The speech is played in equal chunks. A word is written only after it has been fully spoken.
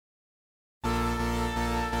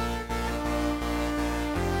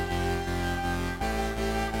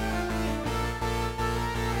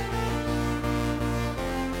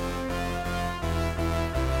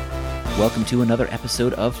Welcome to another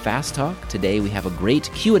episode of Fast Talk. Today we have a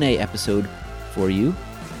great Q&A episode for you.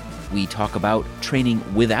 We talk about training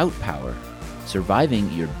without power,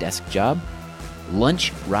 surviving your desk job,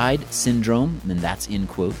 lunch ride syndrome, and that's in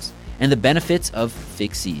quotes, and the benefits of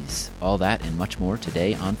fixies. All that and much more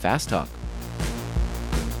today on Fast Talk.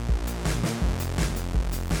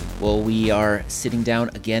 Well, we are sitting down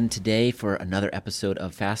again today for another episode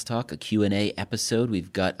of Fast Talk, a Q&A episode.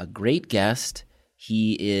 We've got a great guest.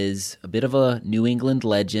 He is a bit of a New England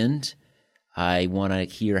legend. I want to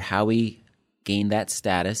hear how he gained that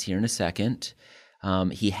status here in a second.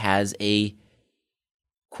 He has a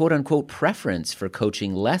quote-unquote preference for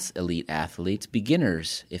coaching less elite athletes,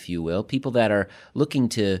 beginners, if you will, people that are looking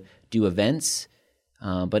to do events,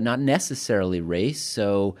 but not necessarily race.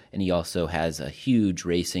 And he also has a huge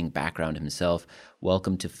racing background himself.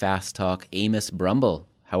 Welcome to Fast Talk, Amos Brumble.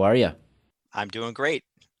 How are you? I'm doing great.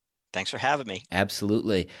 Thanks for having me.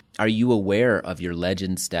 Absolutely. Are you aware of your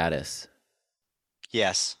legend status?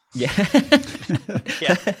 Yes. Yeah.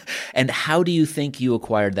 Yeah. And how do you think you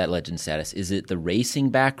acquired that legend status? Is it the racing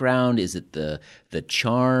background? Is it the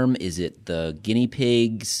charm? Is it the guinea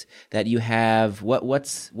pigs that you have? What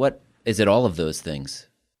is it, all of those things?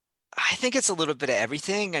 I think it's a little bit of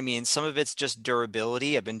everything. I mean, some of it's just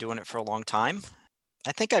durability. I've been doing it for a long time.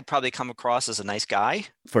 I think I'd probably come across as a nice guy.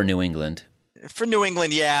 For New England. For New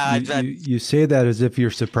England, yeah. You say that as if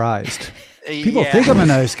you're surprised. People think I'm a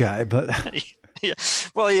nice guy, but... Yeah.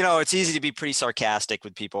 Well, it's easy to be pretty sarcastic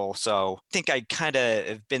with people. So I think I kind of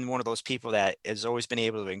have been one of those people that has always been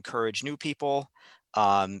able to encourage new people,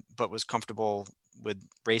 but was comfortable with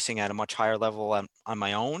racing at a much higher level on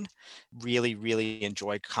my own. Really, really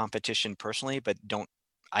enjoy competition personally, but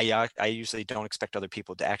I usually don't expect other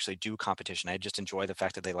people to actually do competition. I just enjoy the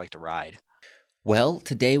fact that they like to ride. Well,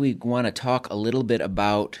 today we want to talk a little bit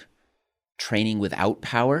about training without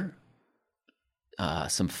power,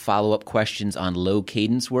 some follow-up questions on low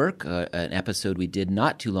cadence work, an episode we did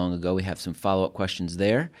not too long ago. We have some follow-up questions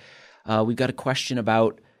there. We've got a question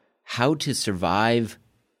about how to survive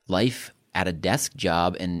life at a desk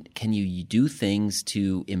job, and can you do things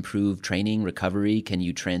to improve training, recovery? Can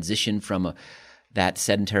you transition from that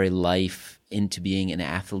sedentary life into being an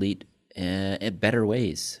athlete in better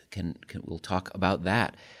ways? We'll talk about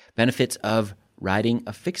that. Benefits of riding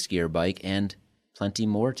a fixed gear bike and plenty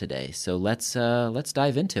more today. So let's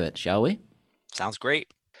dive into it, shall we? Sounds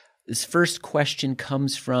great. This first question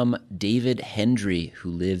comes from David Hendry,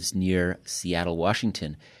 who lives near Seattle,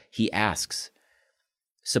 Washington. He asks,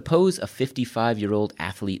 suppose a 55-year-old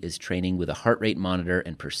athlete is training with a heart rate monitor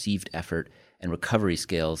and perceived effort and recovery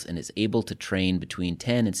scales and is able to train between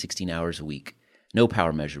 10 and 16 hours a week. No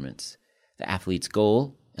power measurements. The athlete's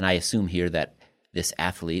goal, and I assume here that this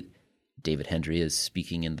athlete, David Hendry, is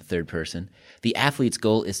speaking in the third person. The athlete's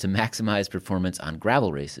goal is to maximize performance on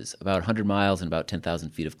gravel races, about 100 miles and about 10,000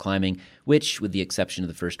 feet of climbing, which, with the exception of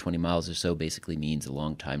the first 20 miles or so, basically means a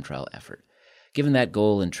long time trial effort. Given that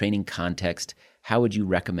goal and training context, how would you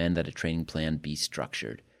recommend that a training plan be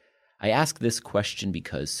structured? I ask this question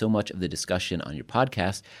because so much of the discussion on your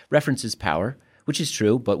podcast references power, which is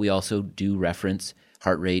true, but we also do reference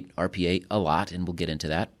heart rate, RPA, a lot, and we'll get into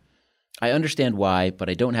that. I understand why, but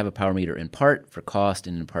I don't have a power meter in part for cost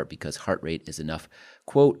and in part because heart rate is enough,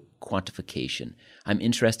 quote, quantification. I'm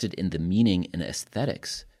interested in the meaning and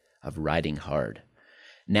aesthetics of riding hard.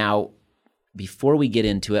 Now, before we get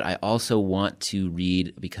into it, I also want to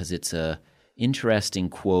read, because it's a interesting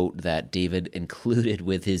quote that David included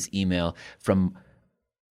with his email from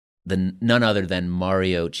none other than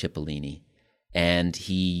Mario Cipollini. And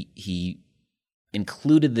he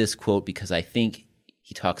included this quote because I think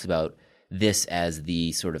he talks about this as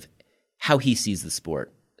the sort of how he sees the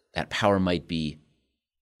sport, that power might be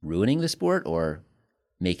ruining the sport or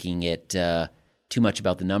making it too much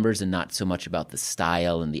about the numbers and not so much about the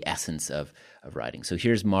style and the essence of riding. So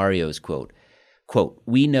here's Mario's quote. Quote,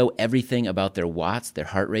 we know everything about their watts, their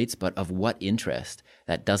heart rates, but of what interest?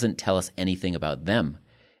 That doesn't tell us anything about them.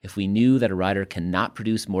 If we knew that a rider cannot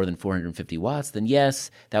produce more than 450 watts, then yes,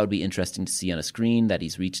 that would be interesting to see on a screen that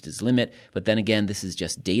he's reached his limit. But then again, this is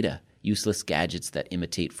just data, useless gadgets that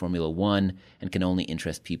imitate Formula One and can only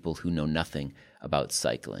interest people who know nothing about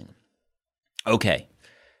cycling. Okay,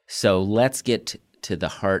 so let's get to the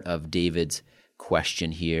heart of David's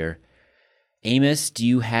question here. Amos, do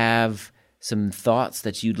you have some thoughts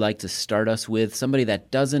that you'd like to start us with? Somebody that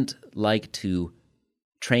doesn't like to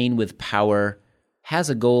train with power,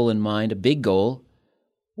 has a goal in mind, a big goal.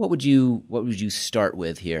 What would you start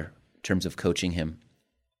with here in terms of coaching him?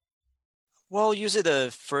 Well, usually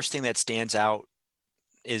the first thing that stands out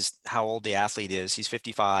is how old the athlete is. He's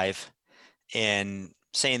 55, and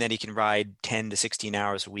saying that he can ride 10 to 16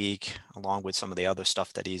 hours a week, along with some of the other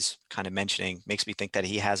stuff that he's kind of mentioning, makes me think that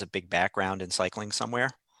he has a big background in cycling somewhere,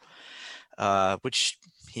 which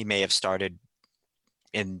he may have started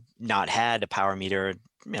and not had a power meter.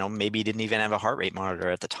 Maybe he didn't even have a heart rate monitor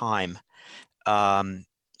at the time.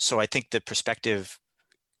 So I think the perspective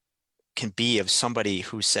can be of somebody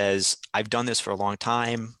who says, I've done this for a long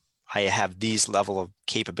time. I have these level of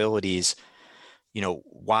capabilities.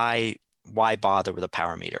 Why bother with a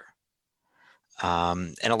power meter?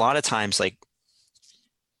 And a lot of times, like,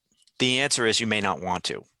 the answer is you may not want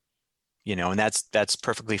to, and that's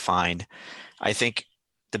perfectly fine. I think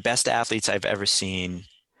the best athletes I've ever seen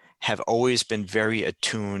have always been very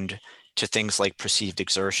attuned to things like perceived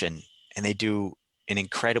exertion, and they do an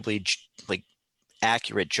incredibly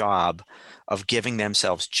accurate job of giving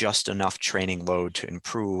themselves just enough training load to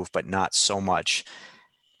improve, but not so much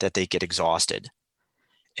that they get exhausted.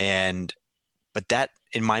 But that,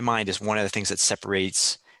 in my mind, is one of the things that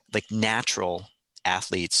separates natural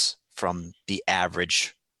athletes from the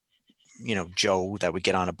average, Joe that would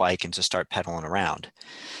get on a bike and just start pedaling around.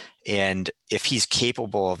 And if he's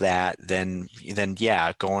capable of that, then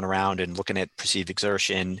yeah, going around and looking at perceived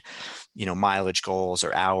exertion, mileage goals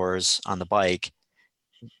or hours on the bike,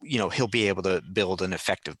 he'll be able to build an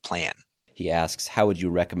effective plan. He asks, how would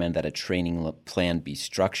you recommend that a training plan be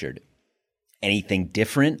structured? Anything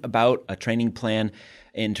different about a training plan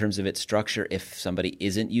in terms of its structure if somebody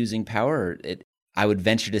isn't using power? I would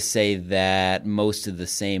venture to say that most of the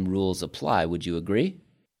same rules apply. Would you agree?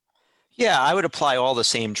 Yeah, I would apply all the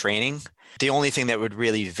same training. The only thing that would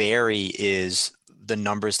really vary is the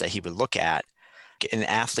numbers that he would look at. An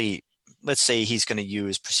athlete, let's say he's going to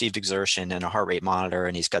use perceived exertion and a heart rate monitor,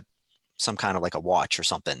 and he's got some kind of like a watch or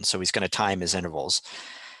something. So he's going to time his intervals.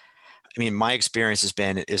 I mean, my experience is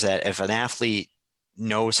that if an athlete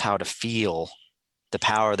knows how to feel the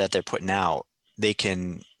power that they're putting out, they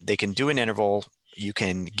can do an interval. You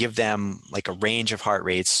can give them like a range of heart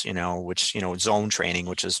rates, which, zone training,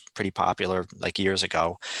 which is pretty popular like years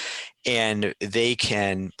ago, and they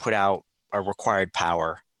can put out a required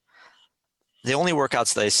power. The only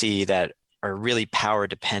workouts that I see that are really power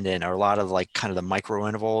dependent are a lot of like kind of the micro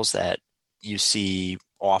intervals that you see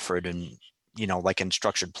offered in, like in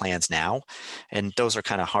structured plans now. And those are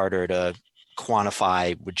kind of harder to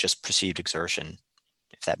quantify with just perceived exertion,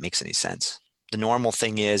 if that makes any sense. The normal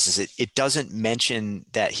thing is it doesn't mention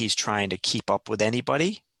that he's trying to keep up with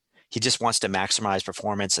anybody. He just wants to maximize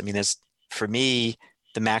performance. I mean, for me,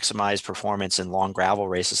 the maximized performance in long gravel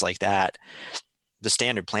races like that, the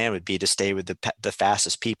standard plan would be to stay with the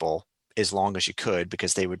fastest people as long as you could,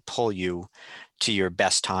 because they would pull you to your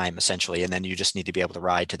best time essentially. And then you just need to be able to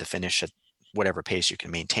ride to the finish at whatever pace you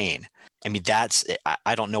can maintain. I mean,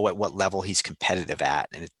 I don't know at what level he's competitive at,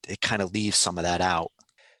 and it kind of leaves some of that out.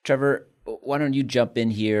 Trevor, why don't you jump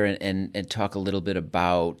in here and talk a little bit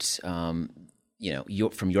about, from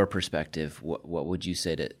your perspective, what would you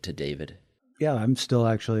say to David? Yeah, I'm still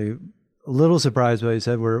actually a little surprised by what he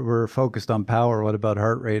said. We're focused on power. What about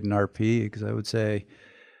heart rate and RP? Because I would say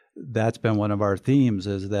that's been one of our themes,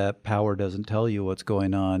 is that power doesn't tell you what's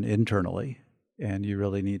going on internally. And you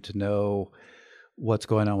really need to know what's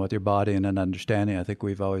going on with your body and an understanding. I think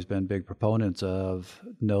we've always been big proponents of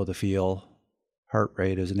know the feel. Heart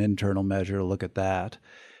rate is an internal measure. Look at that.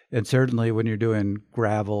 And certainly when you're doing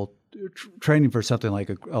gravel, training for something like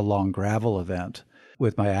a long gravel event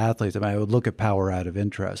with my athletes, I would look at power out of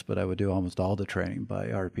interest, but I would do almost all the training by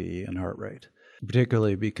RPE and heart rate,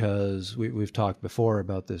 particularly because we've talked before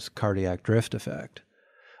about this cardiac drift effect.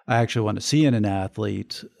 I actually want to see in an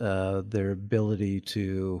athlete their ability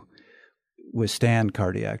to withstand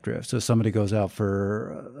cardiac drift. So somebody goes out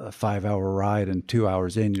for a 5-hour ride and 2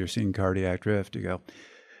 hours in, you're seeing cardiac drift. You go,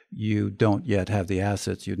 you don't yet have the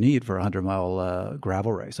assets you need for a 100-mile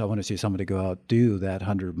gravel race. I want to see somebody go out, do that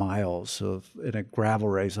 100 miles. So in a gravel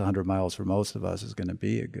race, 100 miles for most of us is going to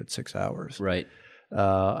be a good 6 hours. Right.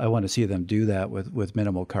 I want to see them do that with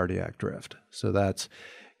minimal cardiac drift. So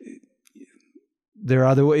there are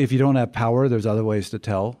other ways. If you don't have power, there's other ways to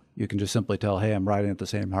tell. You can just simply tell, hey, I'm riding at the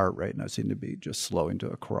same heart rate, and I seem to be just slowing to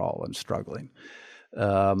a crawl and struggling.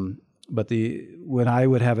 But when I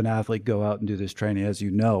would have an athlete go out and do this training, as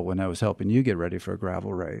you know, when I was helping you get ready for a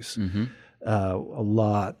gravel race, a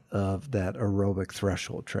lot of that aerobic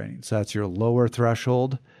threshold training. So that's your lower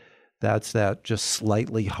threshold. That's that just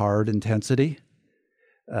slightly hard intensity.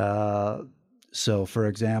 So, for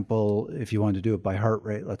example, if you wanted to do it by heart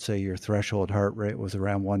rate, let's say your threshold heart rate was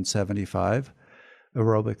around 175.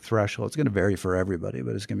 aerobic threshold. It's going to vary for everybody,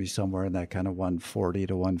 but it's going to be somewhere in that kind of 140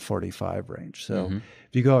 to 145 range. So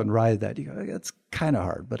if you go out and ride that, you go, it's kind of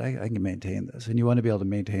hard, but I can maintain this. And you want to be able to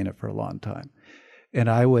maintain it for a long time. And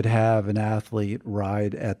I would have an athlete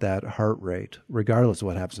ride at that heart rate, regardless of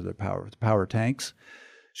what happens to their power. The power tanks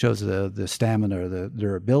shows the stamina, the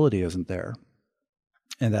durability isn't there.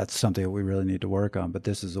 And that's something that we really need to work on. But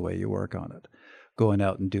this is the way you work on it. Going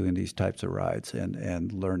out and doing these types of rides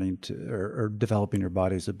and learning to, or developing your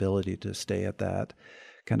body's ability to stay at that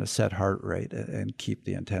kind of set heart rate and keep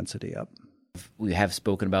the intensity up. We have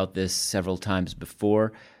spoken about this several times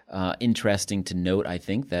before. Interesting to note, I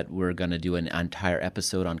think, that we're going to do an entire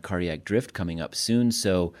episode on cardiac drift coming up soon,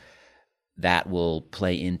 so that will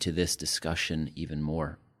play into this discussion even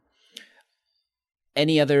more.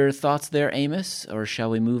 Any other thoughts there, Amos, or shall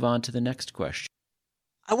we move on to the next question?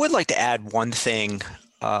 I would like to add one thing.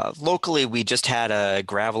 Locally, we just had a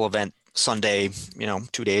gravel event Sunday,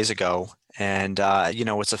 2 days ago, and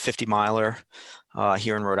it's a 50-miler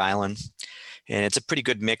here in Rhode Island, and it's a pretty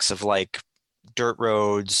good mix of like dirt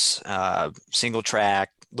roads, single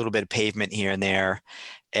track, a little bit of pavement here and there.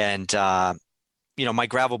 And, my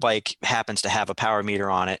gravel bike happens to have a power meter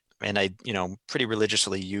on it. And I, pretty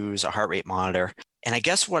religiously use a heart rate monitor. And I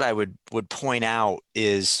guess what I would point out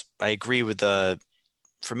is I agree with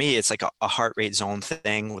for me, it's like a heart rate zone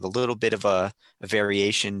thing with a little bit of a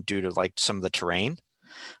variation due to like some of the terrain.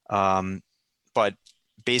 But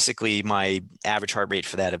basically my average heart rate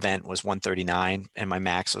for that event was 139 and my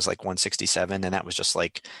max was like 167. And that was just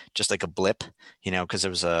like a blip, because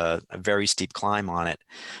there was a very steep climb on it.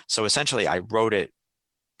 So essentially I rode it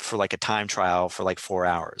for like a time trial for like 4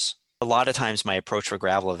 hours. A lot of times my approach for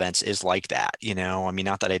gravel events is like that,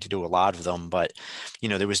 not that I do a lot of them, but,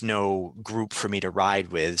 there was no group for me to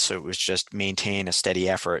ride with. So it was just maintain a steady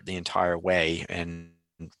effort the entire way and,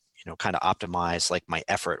 kind of optimize like my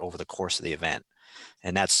effort over the course of the event.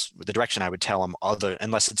 And that's the direction I would tell him,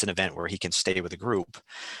 unless it's an event where he can stay with a group.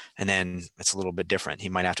 And then it's a little bit different. He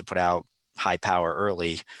might have to put out high power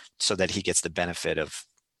early so that he gets the benefit of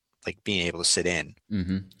like being able to sit in.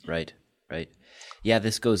 Mm-hmm. Right. Yeah,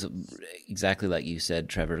 this goes exactly like you said,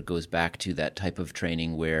 Trevor. It goes back to that type of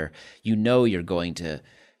training where you're going to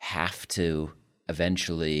have to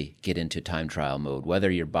eventually get into time trial mode, whether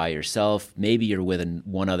you're by yourself, maybe you're with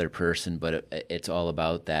one other person, but it's all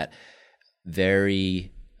about that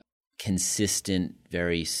very consistent,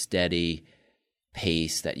 very steady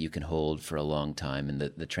pace that you can hold for a long time. And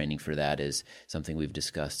the training for that is something we've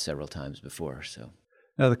discussed several times before. So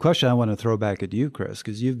now the question I want to throw back at you, Chris,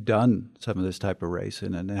 because you've done some of this type of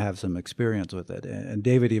racing and have some experience with it. And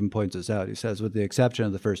David even points this out. He says, with the exception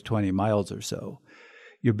of the first 20 miles or so,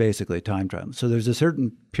 you're basically time trialing. So there's a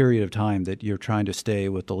certain period of time that you're trying to stay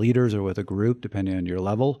with the leaders or with a group, depending on your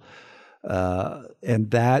level.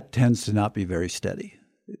 And that tends to not be very steady.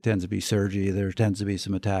 It tends to be surgy. There tends to be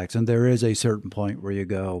some attacks. And there is a certain point where you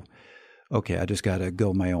go, okay, I just got to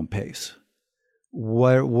go my own pace.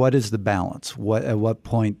 What is the balance? At what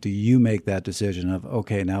point do you make that decision of,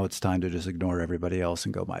 okay, now it's time to just ignore everybody else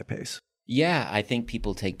and go my pace? Yeah, I think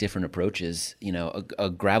people take different approaches. A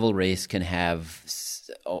gravel race can have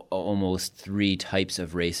almost 3 types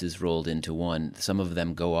of races rolled into one. Some of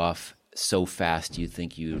them go off so fast you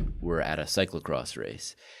think you were at a cyclocross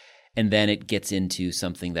race. And then it gets into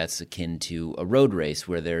something that's akin to a road race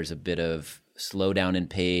where there's a bit of slow down in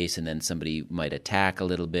pace and then somebody might attack a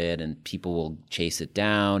little bit and people will chase it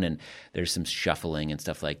down and there's some shuffling and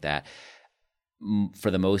stuff like that.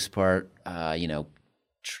 For the most part,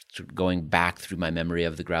 going back through my memory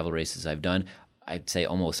of the gravel races I've done, I'd say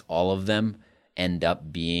almost all of them end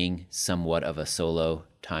up being somewhat of a solo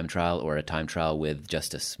time trial or a time trial with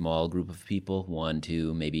just a small group of people, 1,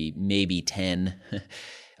 2, maybe 10.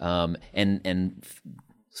 And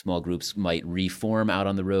small groups might reform out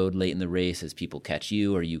on the road late in the race as people catch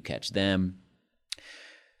you or you catch them.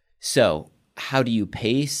 So how do you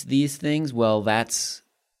pace these things? Well, that's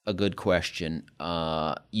a good question.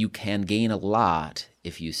 You can gain a lot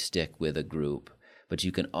if you stick with a group, but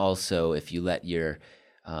you can also, if you let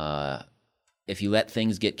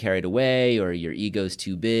things get carried away or your ego's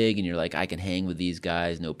too big and you're like, I can hang with these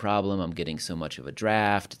guys, no problem. I'm getting so much of a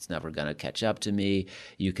draft. It's never going to catch up to me.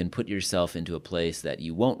 You can put yourself into a place that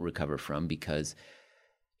you won't recover from because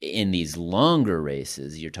in these longer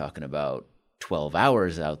races, you're talking about 12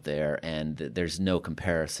 hours out there and there's no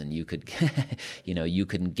comparison. You could, you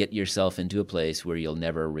can get yourself into a place where you'll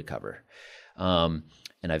never recover. And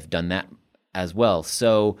I've done that as well.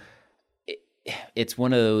 So it's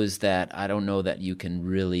one of those that I don't know that you can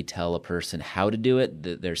really tell a person how to do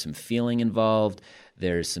it. There's some feeling involved.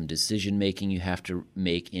 There's some decision making you have to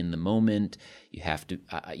make in the moment. You have to,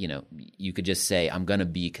 you could just say, I'm going to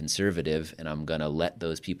be conservative and I'm going to let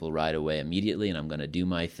those people ride away immediately and I'm going to do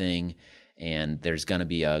my thing. And there's going to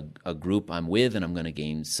be a group I'm with and I'm going to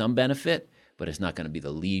gain some benefit, but it's not going to be the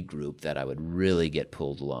lead group that I would really get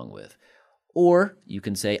pulled along with. Or you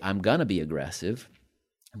can say, I'm going to be aggressive.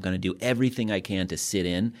 I'm going to do everything I can to sit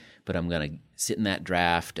in, but I'm going to sit in that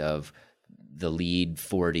draft of the lead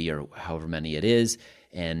 40 or however many it is,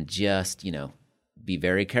 and just, be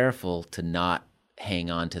very careful to not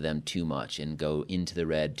hang on to them too much and go into the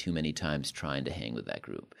red too many times trying to hang with that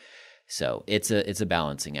group. So it's a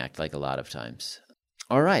balancing act like a lot of times.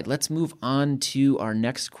 All right, let's move on to our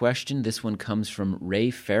next question. This one comes from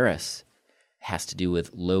Ray Ferris. It has to do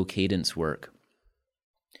with low cadence work.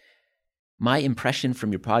 My impression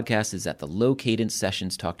from your podcast is that the low cadence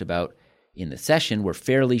sessions talked about in the session were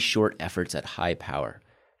fairly short efforts at high power.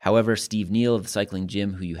 However, Steve Neal of the Cycling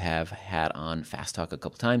Gym, who you have had on Fast Talk a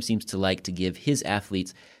couple times, seems to like to give his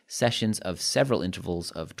athletes sessions of several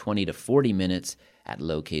intervals of 20 to 40 minutes at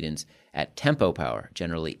low cadence at tempo power,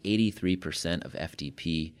 generally 83% of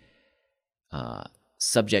FTP,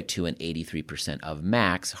 subject to an 83% of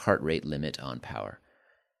max heart rate limit on power.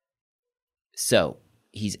 So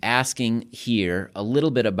he's asking here a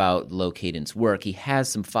little bit about low cadence work. He has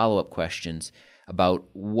some follow-up questions about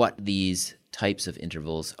what these types of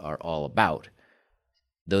intervals are all about.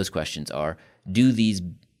 Those questions are, do these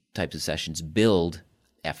types of sessions build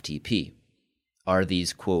FTP? Are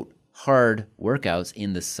these, quote, hard workouts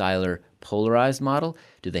in the Seiler polarized model?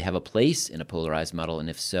 Do they have a place in a polarized model? And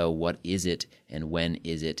if so, what is it and when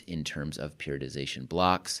is it in terms of periodization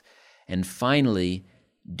blocks? And finally,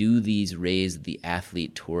 do these raise the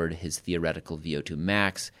athlete toward his theoretical VO2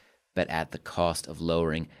 max, but at the cost of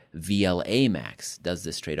lowering VLA max? Does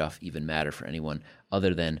this trade-off even matter for anyone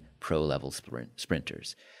other than pro-level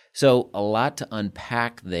sprinters? So a lot to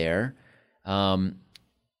unpack there.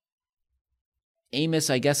 Amos,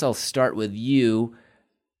 I guess I'll start with you.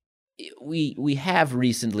 We have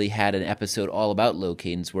recently had an episode all about low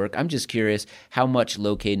cadence work. I'm just curious how much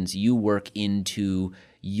low cadence you work into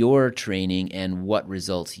your training and what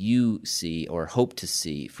results you see or hope to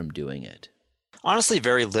see from doing it. Honestly,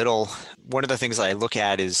 very little. One of the things I look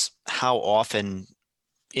at is how often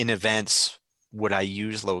in events would I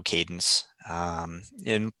use low cadence.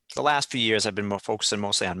 In the last few years, I've been focusing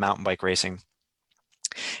mostly on mountain bike racing.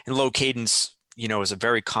 And low cadence, is a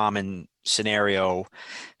very common scenario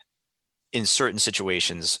in certain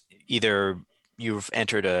situations. Either you've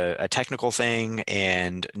entered a technical thing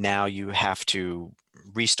and now you have to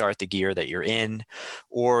restart the gear that you're in,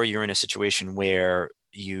 or you're in a situation where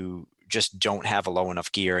you just don't have a low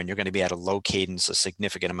enough gear and you're going to be at a low cadence a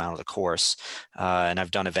significant amount of the course. And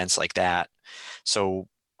I've done events like that. So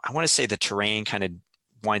I want to say the terrain kind of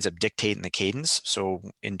winds up dictating the cadence. So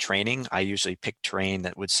in training, I usually pick terrain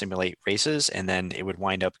that would simulate races, and then it would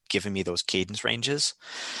wind up giving me those cadence ranges.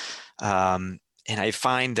 And I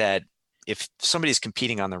find that if somebody's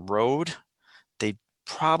competing on the road, they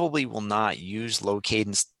probably will not use low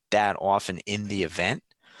cadence that often in the event.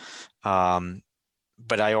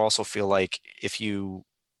 But I also feel like if you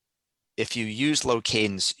use low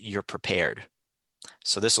cadence, you're prepared.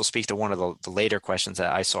 So this will speak to one of the later questions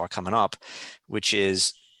that I saw coming up, which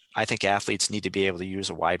is, I think athletes need to be able to use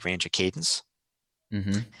a wide range of cadence.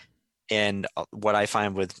 Mm-hmm. And what I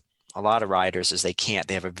find with a lot of riders is they can't.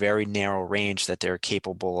 They have a very narrow range that they're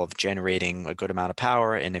capable of generating a good amount of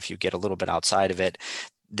power. And if you get a little bit outside of it,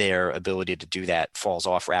 their ability to do that falls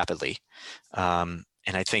off rapidly. And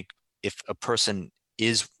I think if a person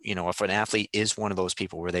is, if an athlete is one of those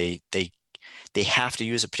people where they have to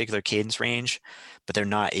use a particular cadence range, but they're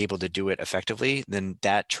not able to do it effectively, then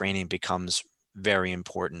that training becomes very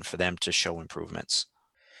important for them to show improvements.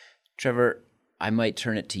 Trevor, I might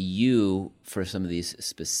turn it to you for some of these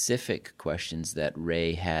specific questions that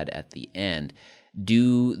Ray had at the end.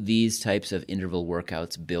 Do these types of interval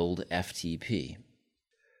workouts build FTP?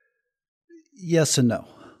 Yes and no.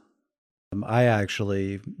 I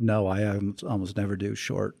almost never do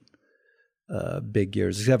short big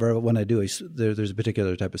gears, except for when I do, there's a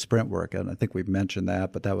particular type of sprint work, and I think we've mentioned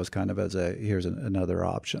that, but that was kind of as here's another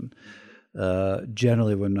option.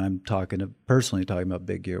 Generally, when I'm personally talking about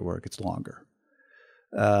big gear work, it's longer.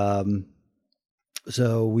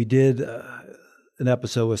 So we did an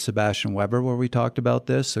episode with Sebastian Weber where we talked about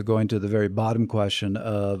this. So going to the very bottom question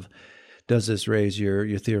of, does this raise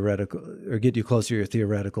your theoretical or get you closer to your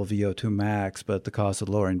theoretical VO2 max, but at the cost of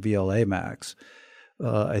lowering VLA max?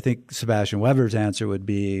 I think Sebastian Weber's answer would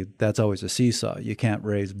be, that's always a seesaw. You can't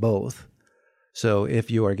raise both. So if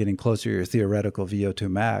you are getting closer to your theoretical VO2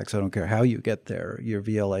 max, I don't care how you get there, your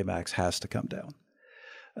VLA max has to come down.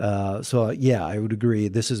 Yeah, I would agree.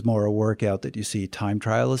 This is more a workout that you see time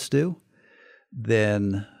trialists do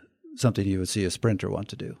than something you would see a sprinter want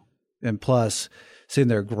to do. And plus, sitting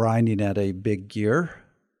there grinding at a big gear,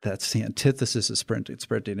 that's the antithesis of sprinting.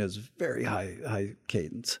 Sprinting is very high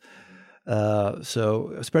cadence.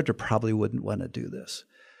 So a sprinter probably wouldn't want to do this.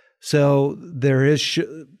 So there is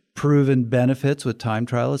proven benefits with time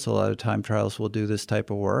trialists. A lot of time trialists will do this type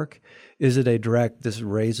of work. Is it a direct, this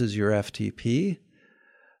raises your FTP?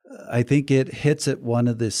 I think it hits at one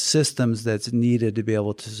of the systems that's needed to be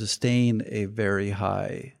able to sustain a very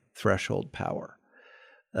high threshold power.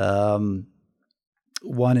 One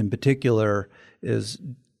in particular is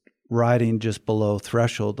riding just below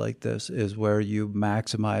threshold like this is where you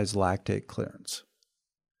maximize lactate clearance.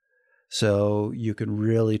 So you can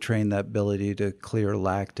really train that ability to clear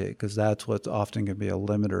lactate because that's what's often going to be a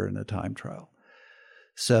limiter in a time trial.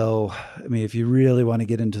 So, I mean, if you really want to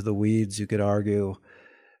get into the weeds, you could argue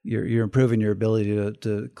you're improving your ability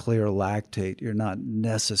to clear lactate. You're not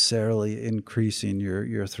necessarily increasing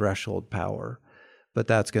your threshold power, but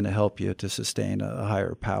that's going to help you to sustain a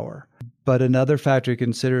higher power. But another factor to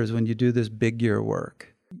consider is when you do this big gear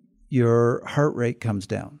work, your heart rate comes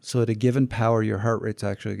down. So at a given power, your heart rate's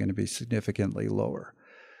actually going to be significantly lower.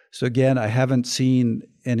 So again, I haven't seen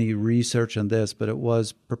any research on this, but it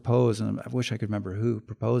was proposed, and I wish I could remember who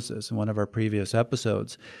proposed this in one of our previous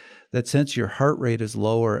episodes, that since your heart rate is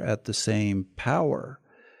lower at the same power,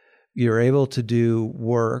 you're able to do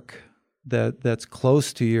work that's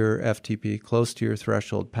close to your FTP, close to your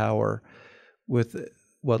threshold power with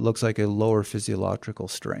what looks like a lower physiological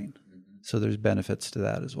strain. So there's benefits to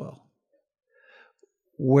that as well.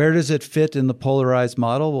 Where does it fit in the polarized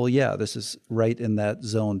model? Well, yeah, this is right in that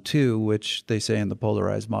zone 2, which they say in the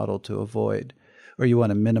polarized model to avoid, or you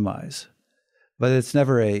want to minimize. But it's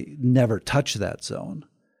never touch that zone.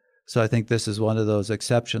 So I think this is one of those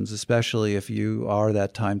exceptions, especially if you are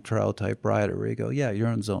that time trial type rider where you go, yeah, you're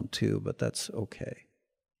in zone 2, but that's okay.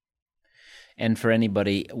 And for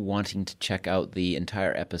anybody wanting to check out the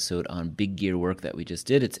entire episode on big gear work that we just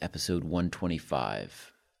did, it's episode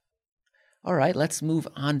 125. All right, let's move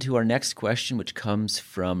on to our next question, which comes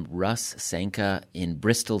from Russ Sanka in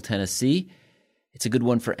Bristol, Tennessee. It's a good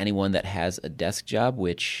one for anyone that has a desk job,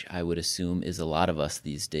 which I would assume is a lot of us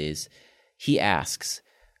these days. He asks,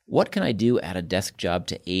 what can I do at a desk job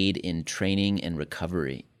to aid in training and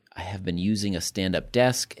recovery? I have been using a stand-up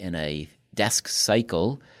desk and a desk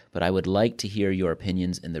cycle, but I would like to hear your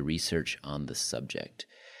opinions and the research on the subject.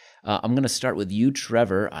 I'm going to start with you,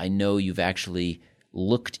 Trevor. I know you've actually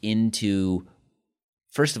looked into,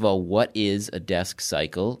 first of all, what is a desk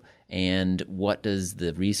cycle and what does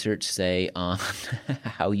the research say on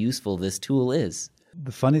how useful this tool is?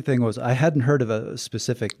 The funny thing was I hadn't heard of a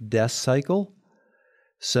specific desk cycle.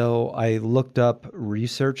 So I looked up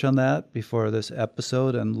research on that before this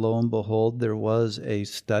episode, and lo and behold, there was a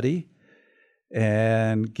study.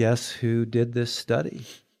 And guess who did this study?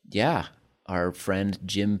 Yeah, our friend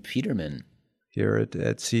Jim Peterman. Here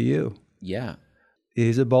at CU. Yeah.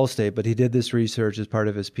 He's at Ball State, but he did this research as part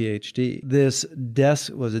of his PhD. This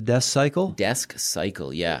desk was a desk cycle? Desk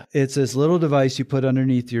cycle, yeah. It's this little device you put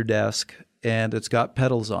underneath your desk, and it's got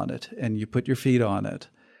pedals on it, and you put your feet on it.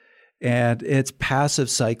 And it's passive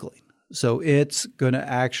cycling. So it's going to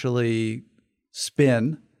actually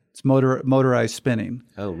spin. It's motorized spinning.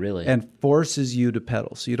 Oh, really? And forces you to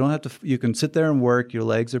pedal. So you don't have to, you can sit there and work, your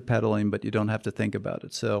legs are pedaling, but you don't have to think about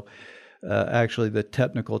it. So actually the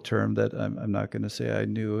technical term that I'm not going to say I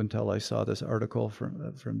knew until I saw this article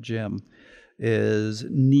from Jim is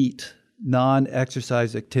NEAT,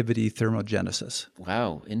 non-exercise activity thermogenesis.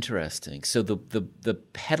 Wow, interesting. So the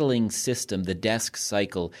pedaling system, the desk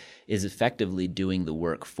cycle, is effectively doing the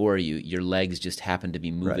work for you. Your legs just happen to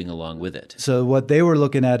be moving along with it. So what they were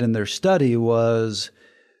looking at in their study was,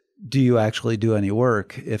 do you actually do any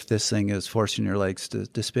work if this thing is forcing your legs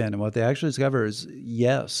to spin? And what they actually discovered is,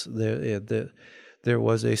 yes, there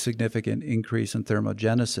was a significant increase in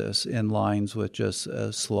thermogenesis in lines with just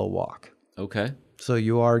a slow walk. Okay. So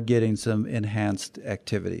you are getting some enhanced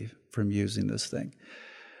activity from using this thing.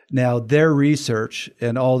 Now, their research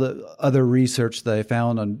and all the other research that I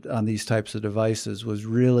found on these types of devices was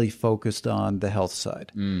really focused on the health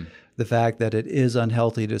side. The fact that it is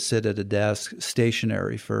unhealthy to sit at a desk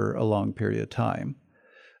stationary for a long period of time.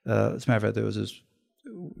 As a matter of fact, there was this,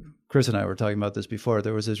 Chris and I were talking about this before,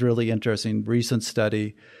 there was this really interesting recent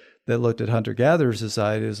study that looked at hunter-gatherer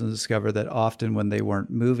societies and discovered that often when they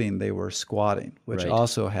weren't moving, they were squatting, which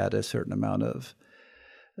also had a certain amount of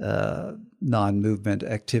non-movement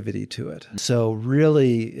activity to it. So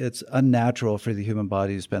really, it's unnatural for the human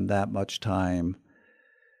body to spend that much time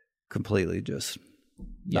completely just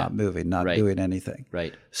not moving, not doing anything.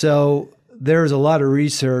 Right. So there's a lot of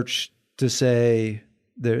research to say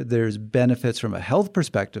there's benefits from a health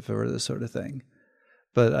perspective for this sort of thing.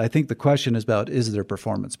 But I think the question is about, is there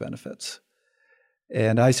performance benefits?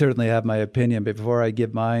 And I certainly have my opinion, but before I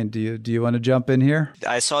give mine, do you want to jump in here?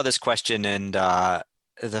 I saw this question, and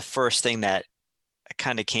the first thing that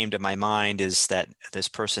kind of came to my mind is that this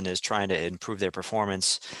person is trying to improve their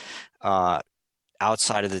performance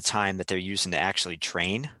outside of the time that they're using to actually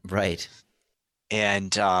train. Right.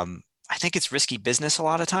 And I think it's risky business a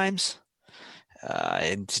lot of times.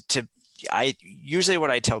 Usually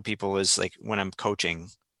what I tell people is, like, when I'm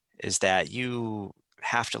coaching, is that you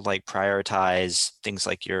have to like prioritize things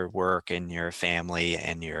like your work and your family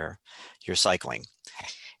and your cycling.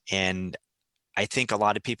 And I think a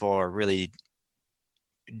lot of people are really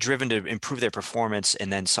driven to improve their performance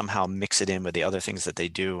and then somehow mix it in with the other things that they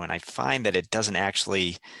do. And I find that it doesn't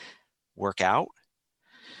actually work out.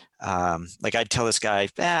 Like, I'd tell this guy,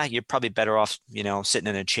 you're probably better off, sitting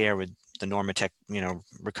in a chair with the Normatec,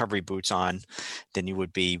 recovery boots on than you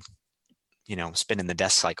would be, spinning the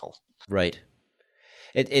desk cycle. Right.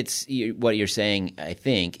 It's what you're saying, I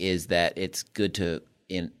think, is that it's good to,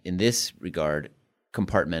 in this regard,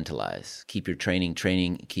 compartmentalize. Keep your training,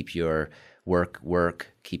 keep your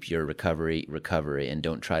work, keep your recovery, and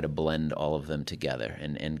don't try to blend all of them together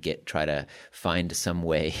and try to find some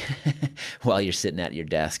way while you're sitting at your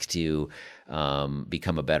desk to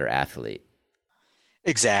become a better athlete.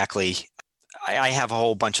 Exactly. I have a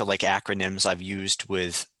whole bunch of like acronyms I've used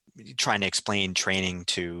with trying to explain training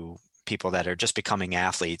to people that are just becoming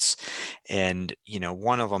athletes. And,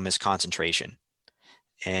 one of them is concentration.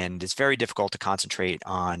 And it's very difficult to concentrate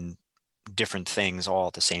on different things all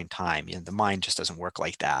at the same time. The mind just doesn't work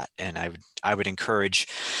like that. And I would encourage,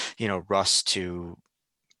 Russ to,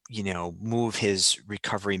 move his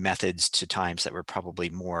recovery methods to times that were probably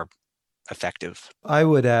more effective. I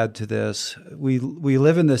would add to this, we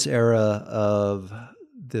live in this era of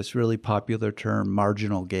this really popular term,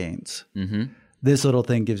 marginal gains. Mm-hmm. This little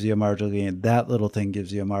thing gives you a marginal gain. That little thing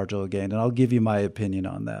gives you a marginal gain. And I'll give you my opinion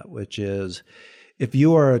on that, which is, if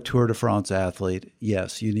you are a Tour de France athlete,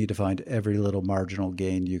 yes, you need to find every little marginal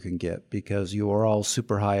gain you can get, because you are all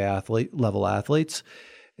super high level athletes.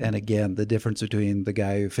 And again, the difference between the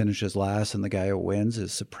guy who finishes last and the guy who wins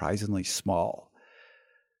is surprisingly small.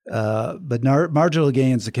 But marginal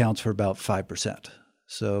gains accounts for about 5%.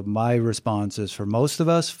 So my response is, for most of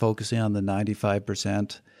us, focusing on the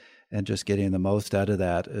 95% and just getting the most out of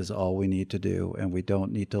that is all we need to do. And we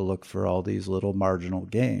don't need to look for all these little marginal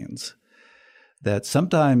gains that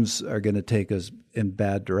sometimes are going to take us in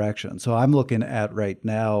bad direction. So I'm looking at right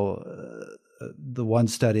now the one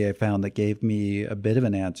study I found that gave me a bit of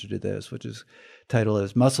an answer to this, which is titled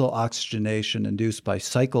as Muscle Oxygenation Induced by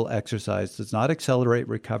Cycle Exercise Does Not Accelerate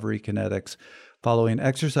Recovery Kinetics Following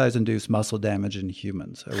Exercise-Induced Muscle Damage in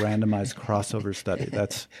Humans, a randomized crossover study.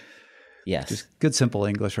 That's just good, simple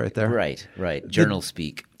English right there. Right. Journal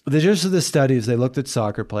speak. The gist of the study is they looked at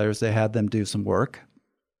soccer players. They had them do some work,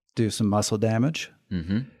 do some muscle damage,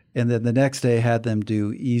 mm-hmm. and then the next day had them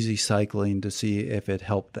do easy cycling to see if it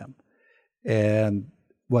helped them. And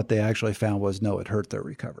what they actually found was, no, it hurt their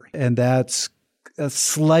recovery. And that's a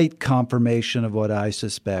slight confirmation of what I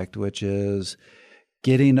suspect, which is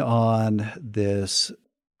getting on this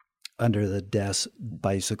under the desk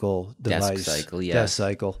bicycle device, desk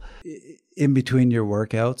cycle, in between your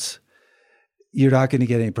workouts. You're not going to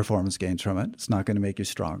get any performance gains from it. It's not going to make you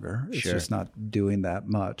stronger. It's just not doing that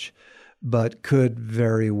much, but could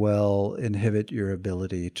very well inhibit your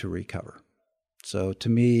ability to recover. So to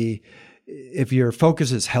me, if your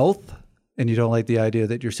focus is health and you don't like the idea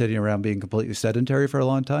that you're sitting around being completely sedentary for a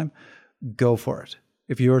long time, go for it.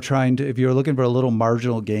 If you're looking for a little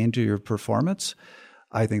marginal gain to your performance,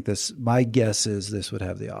 I think my guess is this would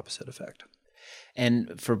have the opposite effect.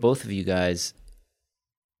 And for both of you guys,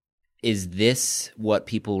 is this what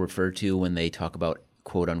people refer to when they talk about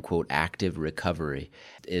quote unquote active recovery,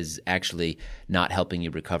 is actually not helping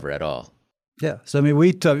you recover at all? Yeah. So, I mean,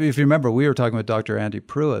 if you remember, we were talking with Dr. Andy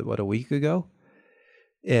Pruitt, a week ago?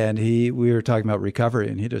 And we were talking about recovery,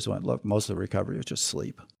 and he just went, look, most of the recovery is just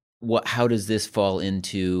sleep. How does this fall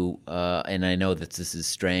into, and I know that this is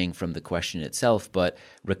straying from the question itself, but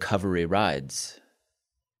recovery rides?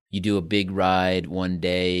 You do a big ride one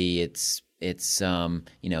day, it's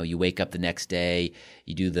you wake up the next day,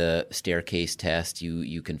 you do the staircase test,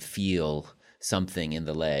 you can feel something in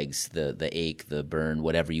the legs, the ache, the burn,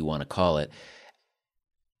 whatever you want to call it.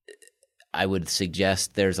 I would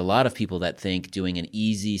suggest there's a lot of people that think doing an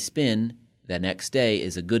easy spin the next day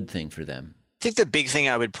is a good thing for them. I think the big thing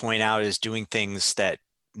I would point out is doing things that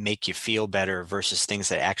make you feel better versus things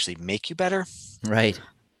that actually make you better. Right.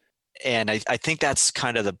 And I think that's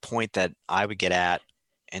kind of the point that I would get at.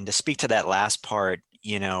 And to speak to that last part,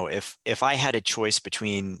 if I had a choice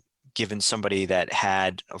between giving somebody that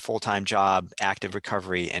had a full-time job, active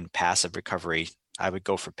recovery, and passive recovery, I would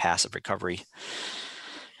go for passive recovery.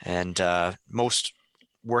 And most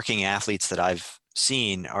working athletes that I've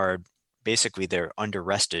seen are basically they're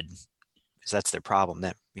under-rested, because that's their problem.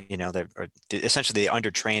 That they're essentially they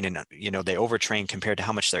undertrain and they overtrain compared to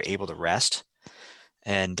how much they're able to rest.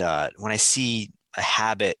 And when I see a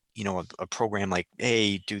habit, a program like,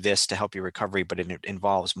 hey, do this to help your recovery, but it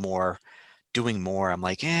involves doing more, I'm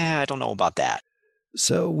like, I don't know about that.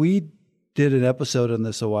 So we did an episode on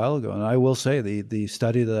this a while ago, and I will say the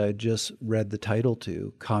study that I just read the title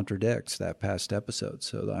to contradicts that past episode.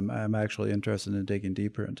 So I'm actually interested in digging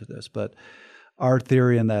deeper into this. But our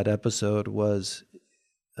theory in that episode was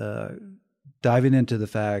diving into the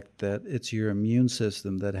fact that it's your immune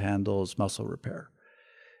system that handles muscle repair.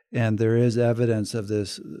 And there is evidence of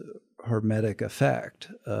this hormetic effect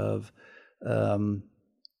of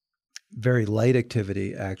very light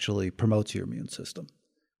activity actually promotes your immune system.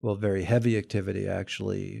 Well, very heavy activity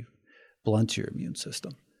actually blunts your immune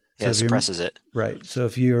system. Yeah, so suppresses it. Right. So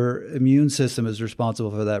if your immune system is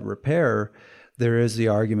responsible for that repair, there is the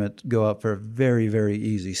argument go up for a very, very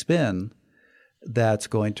easy spin that's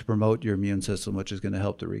going to promote your immune system, which is going to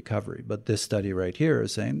help the recovery. But this study right here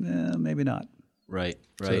is saying, maybe not. Right.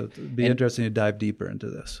 So it'd be interesting to dive deeper into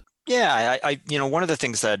this. Yeah, I one of the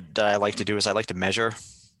things that I like to do is I like to measure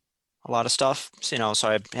a lot of stuff. So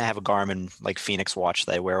I have a Garmin like Phoenix watch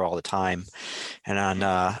that I wear all the time, and on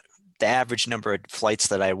the average number of flights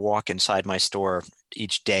that I walk inside my store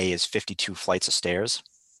each day is 52 flights of stairs.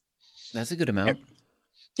 That's a good amount.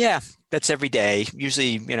 Yeah, that's every day.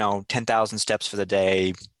 Usually, 10,000 steps for the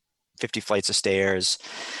day, 50 flights of stairs,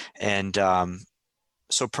 and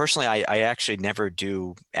so personally, I actually never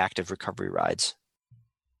do active recovery rides.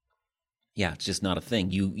 Yeah, it's just not a thing.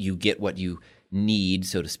 You get what you need,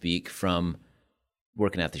 so to speak, from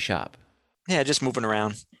working at the shop. Yeah, just moving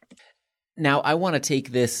around. Now, I want to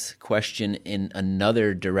take this question in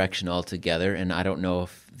another direction altogether, and I don't know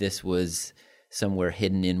if this was somewhere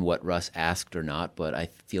hidden in what Russ asked or not, but I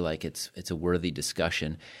feel like it's a worthy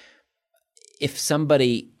discussion. If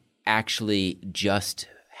somebody actually just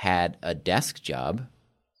had a desk job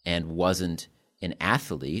and wasn't an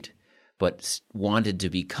athlete, but wanted to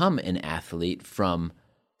become an athlete from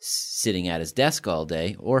sitting at his desk all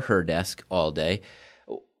day or her desk all day,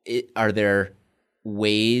 are there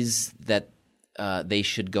ways that they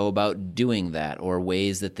should go about doing that, or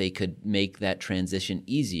ways that they could make that transition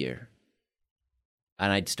easier?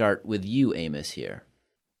 And I'd start with you, Amos, here.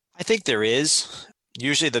 I think there is.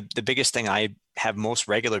 Usually the biggest thing I have most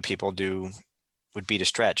regular people do would be to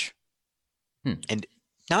stretch. And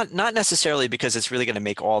not necessarily because it's really going to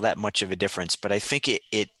make all that much of a difference, but I think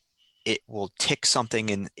it will tick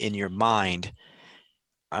something in your mind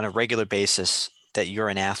on a regular basis that you're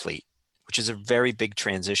an athlete, which is a very big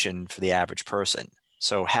transition for the average person.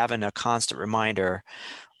 So having a constant reminder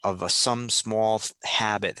of some small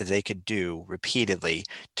habit that they could do repeatedly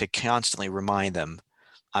to constantly remind them,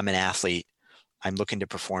 I'm an athlete, I'm looking to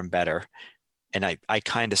perform better. And I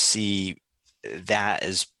kind of see that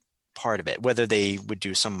as part of it, whether they would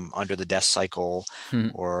do some under the desk cycle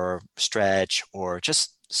or stretch, or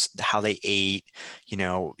just how they ate,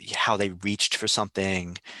 how they reached for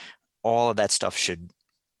something. All of that stuff should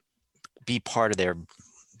be part of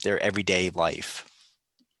their everyday life.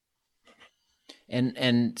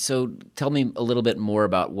 And so tell me a little bit more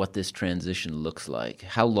about what this transition looks like.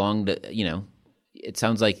 How long it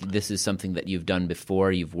sounds like this is something that you've done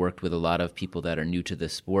before. You've worked with a lot of people that are new to the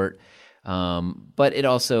sport. But it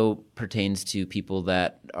also pertains to people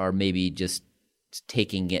that are maybe just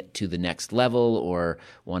taking it to the next level or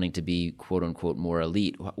wanting to be quote unquote more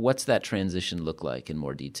elite. What's that transition look like in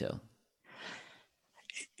more detail?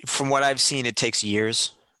 From what I've seen, it takes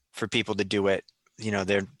years for people to do it.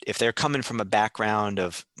 If they're coming from a background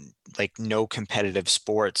of like no competitive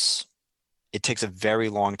sports, it takes a very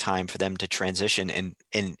long time for them to transition and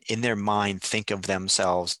in their mind think of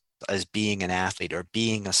themselves as being an athlete or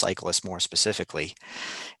being a cyclist more specifically.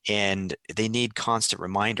 And they need constant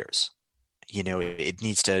reminders. It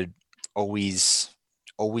needs to always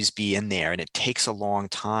be in there. And it takes a long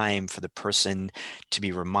time for the person to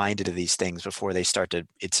be reminded of these things before they start to,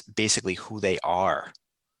 it's basically who they are.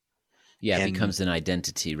 Yeah, it becomes an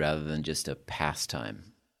identity rather than just a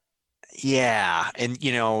pastime. Yeah. And,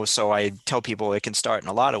 so I tell people it can start in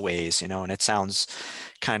a lot of ways, and it sounds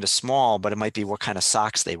kind of small, but it might be what kind of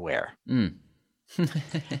socks they wear. Mm.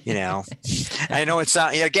 You know, I know it's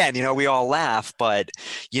not, again, we all laugh, but,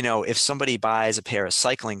 if somebody buys a pair of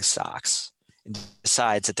cycling socks and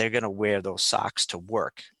decides that they're going to wear those socks to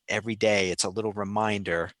work every day, it's a little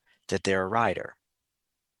reminder that they're a rider.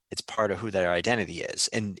 It's part of who their identity is.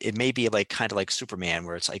 And it may be like kind of like Superman,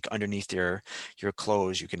 where it's like underneath your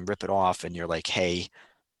clothes, you can rip it off and you're like, hey,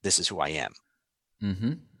 this is who I am.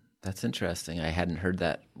 Mm-hmm. That's interesting. I hadn't heard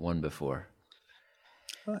that one before.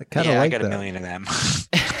 I kind of like I got that. a million of them.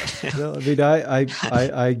 Well, I mean,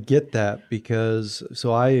 I get that because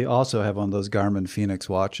I also have one of those Garmin Fenix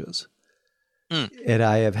watches. And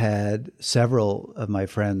I have had several of my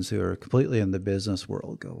friends who are completely in the business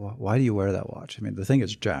world go, why do you wear that watch? I mean, the thing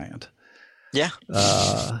is giant. Yeah.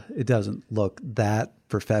 It doesn't look that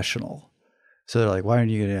professional. So they're like, why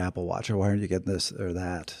aren't you getting an Apple Watch, or why aren't you getting this or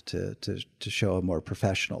that to show a more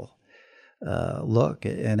professional look?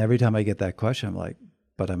 And every time I get that question, I'm like,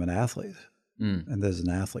 but I'm an athlete. And this is an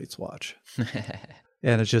athlete's watch.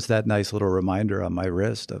 And it's just that nice little reminder on my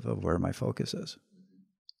wrist of where my focus is.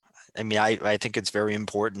 I mean, I think it's very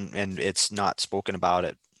important, and it's not spoken about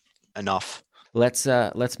it enough. Let's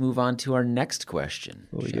move on to our next question.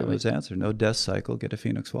 Well, we give his answer. No desk cycle, get a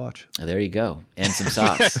Fenix watch. Oh, there you go. And some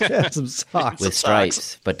socks. And some socks. With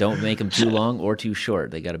stripes. But don't make them too long or too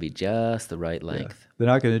short. They got to be just the right length. Yeah. They're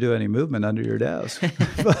not going to do any movement under your desk.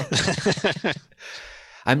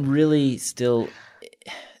 I'm really still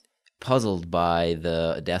puzzled by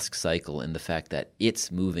the desk cycle and the fact that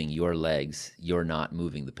it's moving your legs, you're not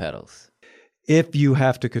moving the pedals. If you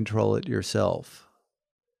have to control it yourself,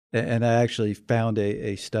 and I actually found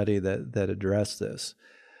a study that addressed this,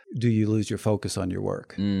 do you lose your focus on your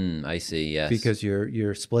work? I see, yes. Because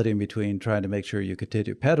you're splitting between trying to make sure you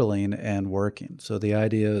continue pedaling and working. So the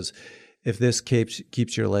idea is, if this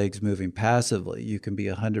keeps your legs moving passively, you can be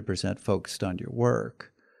 100% focused on your work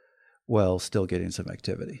while still getting some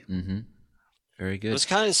activity. Mm-hmm. Very good. I was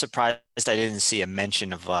kind of surprised I didn't see a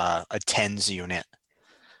mention of a TENS unit.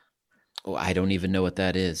 Oh, I don't even know what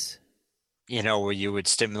that is. Where you would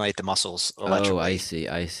stimulate the muscles electrically.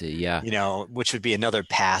 Oh, I see. Yeah. Which would be another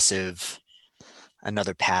passive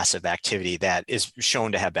activity that is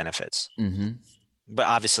shown to have benefits. Mm-hmm. But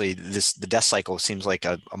obviously, the death cycle seems like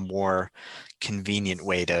a more convenient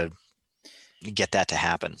way to get that to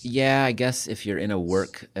happen. Yeah, I guess if you're in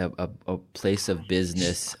a place of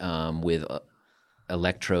business with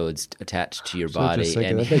electrodes attached to your body.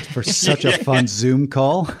 And that makes for such a fun Zoom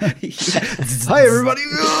call. Hi, everybody.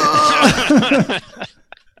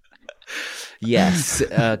 Yes,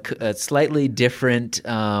 a slightly different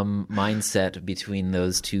mindset between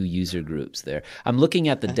those two user groups there. I'm looking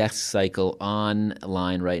at the desk cycle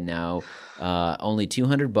online right now. Only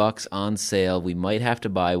 $200 on sale. We might have to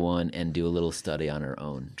buy one and do a little study on our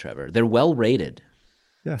own, Trevor. They're well rated.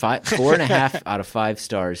 Yeah. 4.5 out of 5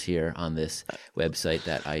 stars here on this website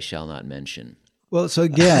that I shall not mention. Well, so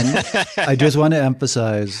again, I just want to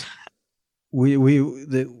emphasize we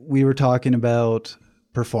were talking about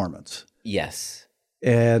performance. Yes.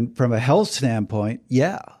 And from a health standpoint,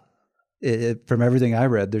 from everything I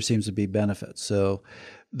read, there seems to be benefits. So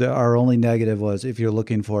our only negative was if you're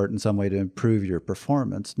looking for it in some way to improve your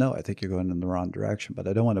performance, no, I think you're going in the wrong direction. But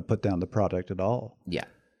I don't want to put down the product at all. Yeah.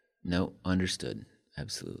 No, understood.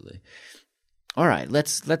 Absolutely. All right,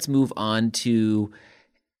 let's move on to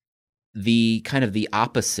the kind of the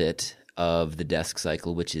opposite of the desk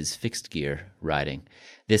cycle, which is fixed gear riding.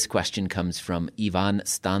 This question comes from Ivan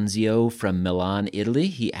Stanzio from Milan, Italy.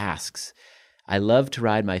 He asks, I love to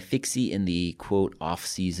ride my fixie in the, quote, off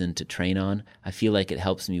season to train on. I feel like it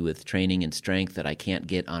helps me with training and strength that I can't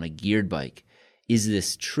get on a geared bike. Is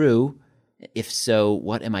this true? If so,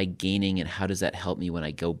 what am I gaining and how does that help me when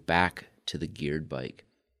I go back to the geared bike?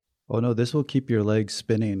 Oh, no, this will keep your legs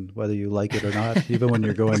spinning, whether you like it or not, even when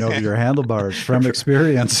you're going over your handlebars from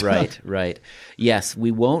experience. Right. Yes,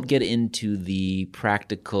 we won't get into the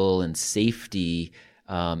practical and safety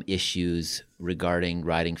issues regarding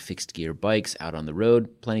riding fixed gear bikes out on the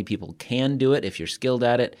road. Plenty of people can do it if you're skilled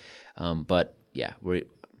at it. But yeah,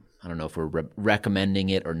 I don't know if we're recommending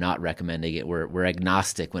it or not recommending it. We're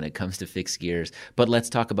agnostic when it comes to fixed gears. But let's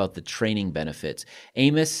talk about the training benefits.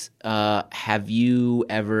 Amos, have you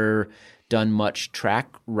ever done much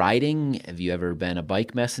track riding? Have you ever been a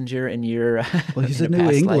bike messenger in your Well, he's a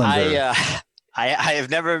New Englander. I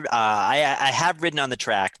have never. I have ridden on the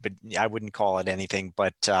track, but I wouldn't call it anything.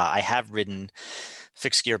 But I have ridden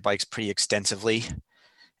fixed gear bikes pretty extensively,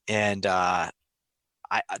 and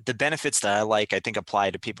the benefits that I like, I think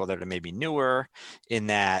apply to people that are maybe newer, in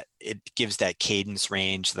that it gives that cadence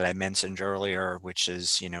range that I mentioned earlier, which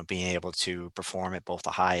is, being able to perform at both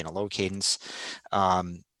a high and a low cadence.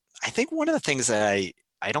 I think one of the things that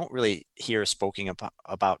I don't really hear spoken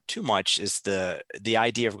about too much is the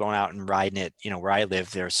idea of going out and riding it. Where I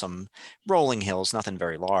live, there's some rolling hills, nothing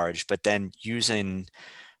very large, but then using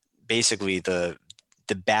basically the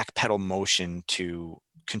back pedal motion to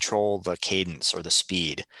control the cadence or the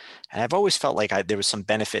speed. And I've always felt like there was some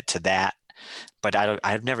benefit to that, but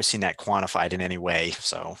I've never seen that quantified in any way.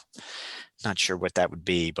 So not sure what that would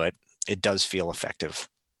be, but it does feel effective.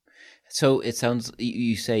 So it sounds,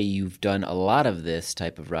 you say you've done a lot of this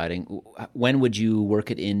type of riding. When would you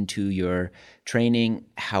work it into your training?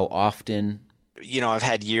 How often? I've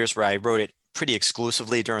had years where I rode it pretty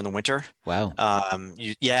exclusively during the winter. Wow.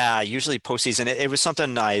 Usually postseason. It was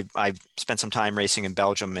something I spent some time racing in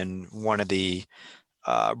Belgium, and one of the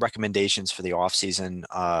recommendations for the off season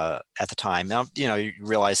at the time. Now, you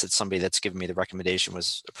realize that somebody that's given me the recommendation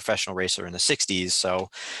was a professional racer in the 60s. So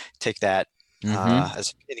take that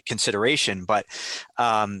as consideration. But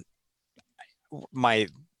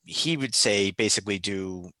he would say basically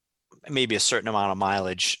do maybe a certain amount of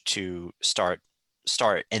mileage to start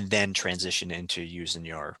and then transition into using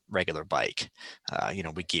your regular bike,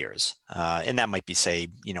 with gears. And that might be, say,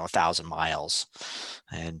 1,000 miles,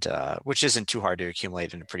 and which isn't too hard to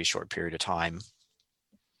accumulate in a pretty short period of time.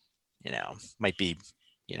 Might be,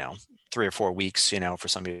 3 or 4 weeks, for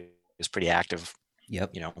somebody who's pretty active.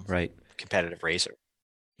 Yep. Right. Competitive racer.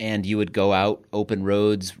 And you would go out open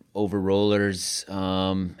roads over rollers,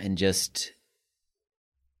 and just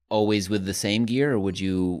always with the same gear, or would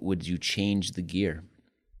you change the gear?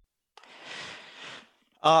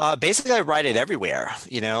 Basically, I ride it everywhere,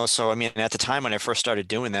 So, at the time when I first started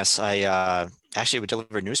doing this, I actually would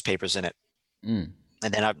deliver newspapers in it, and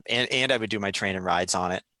then I would do my training rides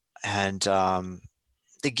on it. And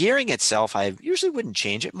the gearing itself, I usually wouldn't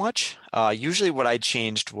change it much. Usually, what I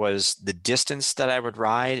changed was the distance that I would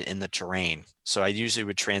ride and the terrain. So I usually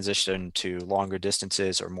would transition to longer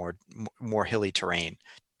distances or more hilly terrain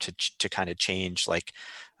to kind of change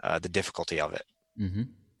the difficulty of it. Mm-hmm.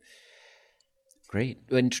 Great.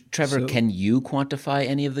 And Trevor, can you quantify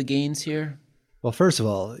any of the gains here? Well, first of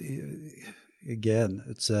all, again,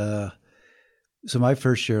 it's so my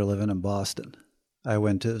first year living in Boston, I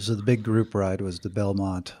went to, so the big group ride was the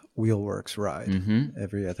Belmont Wheelworks ride.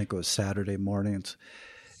 Mm-hmm. I think it was Saturday mornings.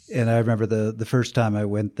 And I remember the first time I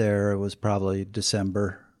went there, it was probably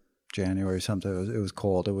December, January, something. It was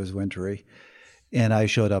cold. It was wintry. And I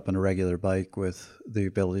showed up on a regular bike with the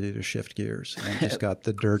ability to shift gears and just got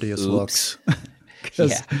the dirtiest looks.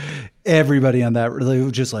 Because everybody on that really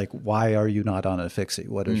was just like, why are you not on a fixie?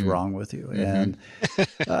 What is wrong with you? Mm-hmm.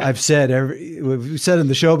 And we've said in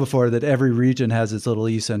the show before that every region has its little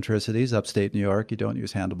eccentricities. Upstate New York, you don't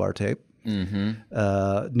use handlebar tape.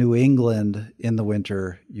 Mm-hmm. New England, in the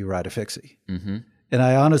winter, you ride a fixie. Mm-hmm. And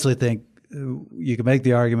I honestly think you can make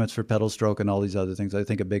the arguments for pedal stroke and all these other things. I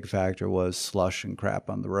think a big factor was slush and crap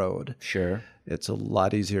on the road. Sure. It's a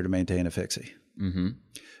lot easier to maintain a fixie. Mm-hmm.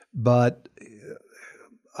 But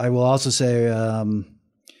I will also say,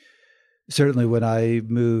 certainly when I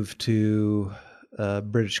moved to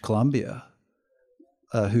British Columbia,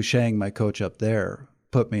 Husheng, my coach up there,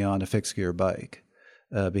 put me on a fixed gear bike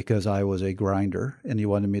because I was a grinder and he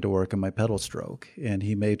wanted me to work on my pedal stroke. And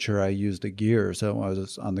he made sure I used a gear. So when I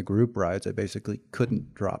was on the group rides, I basically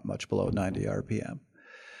couldn't drop much below 90 RPM.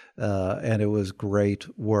 And it was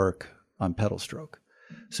great work on pedal stroke.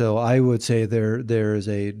 So I would say there is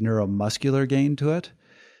a neuromuscular gain to it.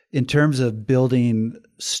 In terms of building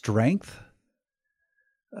strength,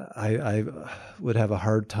 I would have a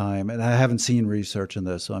hard time, and I haven't seen research in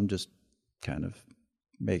this, so I'm just kind of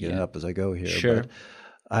making it up as I go here. Sure. But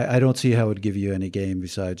I don't see how it would give you any gain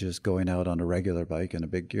besides just going out on a regular bike in a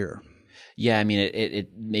big gear. Yeah, I mean, it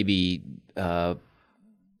maybe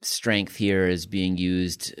strength here is being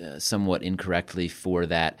used somewhat incorrectly for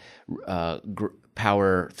that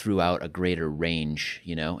power throughout a greater range,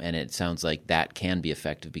 and it sounds like that can be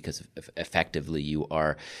effective because effectively you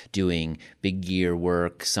are doing big gear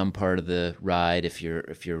work some part of the ride. If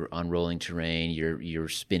you're on rolling terrain, you're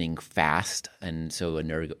spinning fast, and so a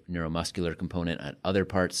neuromuscular component at other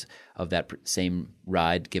parts of that same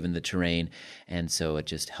ride given the terrain, and so it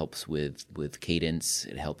just helps with cadence.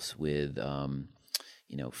 It helps with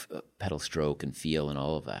pedal stroke and feel and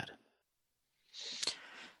all of that.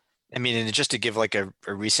 I mean, and just to give like a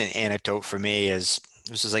recent anecdote for me is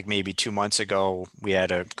this was like maybe 2 months ago. We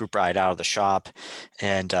had a group ride out of the shop,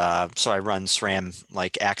 and so I run SRAM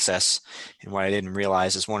like access, and what I didn't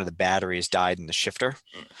realize is one of the batteries died in the shifter.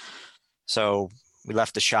 So we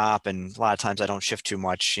left the shop, and a lot of times I don't shift too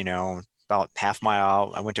much. About half mile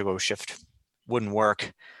out, I went to go shift, wouldn't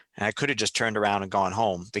work, and I could have just turned around and gone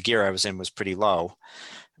home. The gear I was in was pretty low,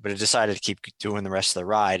 but I decided to keep doing the rest of the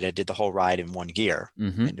ride. I did the whole ride in one gear,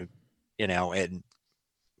 and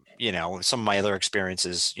some of my other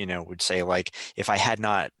experiences, would say like if I had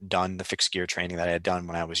not done the fixed gear training that I had done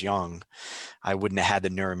when I was young, I wouldn't have had the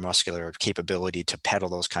neuromuscular capability to pedal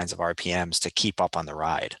those kinds of RPMs to keep up on the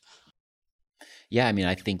ride. Yeah, I mean,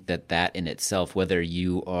 I think that in itself, whether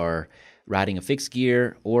you are riding a fixed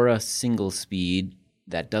gear or a single speed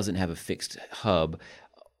that doesn't have a fixed hub,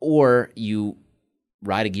 or you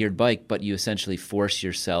ride a geared bike, but you essentially force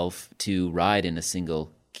yourself to ride in a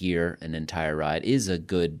single gear an entire ride, is a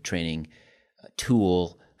good training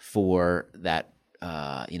tool for that,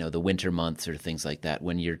 the winter months or things like that,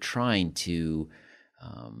 when you're trying to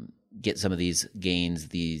get some of these gains,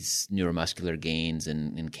 these neuromuscular gains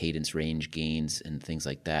and cadence range gains and things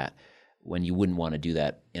like that, when you wouldn't want to do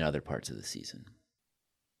that in other parts of the season.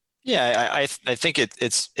 Yeah, I think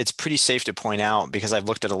it's pretty safe to point out, because I've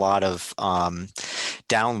looked at a lot of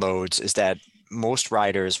downloads, is that most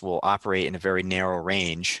riders will operate in a very narrow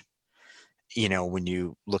range, when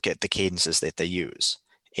you look at the cadences that they use.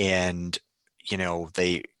 And,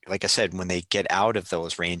 they, like I said, when they get out of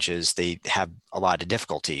those ranges, they have a lot of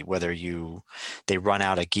difficulty, whether they run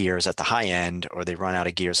out of gears at the high end or they run out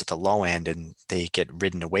of gears at the low end, and they get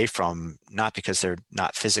ridden away from, not because they're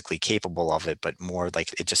not physically capable of it, but more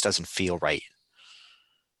like it just doesn't feel right.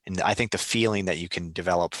 And I think the feeling that you can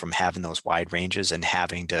develop from having those wide ranges and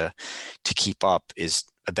having to keep up is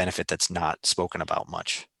a benefit that's not spoken about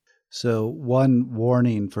much. So one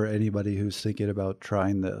warning for anybody who's thinking about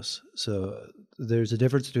trying this. So there's a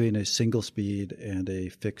difference between a single speed and a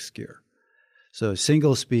fixed gear. So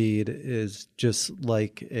single speed is just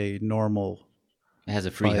like a normal It has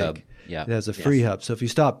a free bike. hub. Yeah. It has a free hub. So if you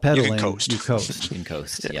stop pedaling, you coast. You can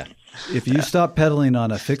coast, yeah. If you stop pedaling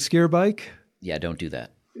on a fixed gear bike, Yeah, don't do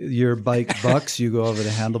that. your bike bucks, you go over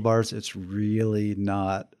the handlebars, it's really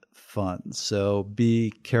not fun. So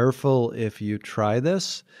be careful if you try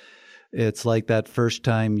this. It's like that first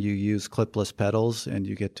time you use clipless pedals and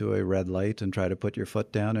you get to a red light and try to put your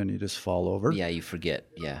foot down and you just fall over. Yeah, you forget.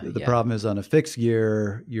 Yeah. The problem is on a fixed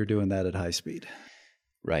gear, you're doing that at high speed.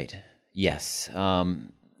 Right. Yes.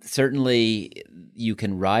 Certainly you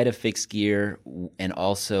can ride a fixed gear and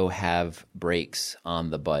also have brakes on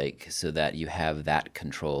the bike so that you have that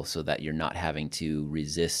control, so that you're not having to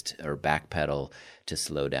resist or backpedal to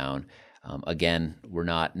slow down. Again, we're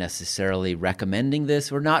not necessarily recommending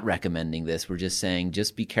this. We're not recommending this. We're just saying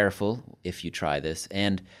just be careful if you try this.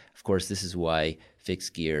 And, of course, this is why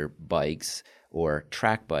fixed gear bikes or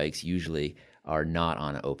track bikes usually are not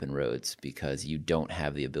on open roads, because you don't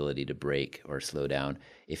have the ability to brake or slow down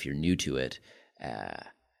if you're new to it,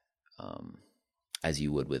 as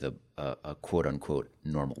you would with a quote-unquote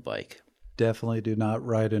normal bike. Definitely do not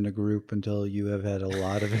ride in a group until you have had a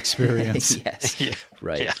lot of experience. Yes, Yeah.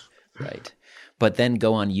 right. Yeah. Right. But then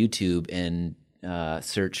go on YouTube and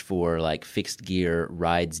search for like fixed gear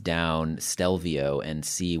rides down Stelvio and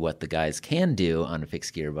see what the guys can do on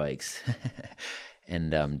fixed gear bikes.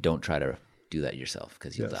 And don't try to do that yourself,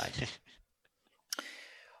 because you'll die.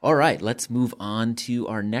 All right, let's move on to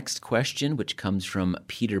our next question, which comes from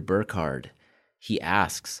Peter Burkhardt. He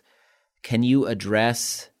asks, can you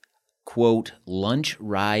address, quote, lunch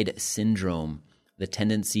ride syndrome, the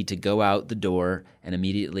tendency to go out the door and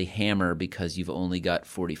immediately hammer because you've only got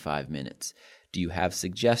 45 minutes? Do you have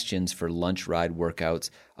suggestions for lunch ride workouts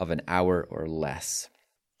of an hour or less?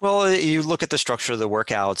 Well, you look at the structure of the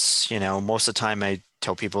workouts, most of the time I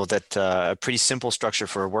tell people that a pretty simple structure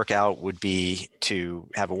for a workout would be to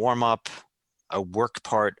have a warm-up, a work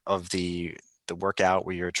part of the workout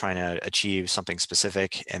where you're trying to achieve something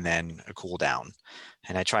specific, and then a cool down.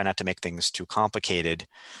 And I try not to make things too complicated.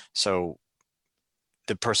 So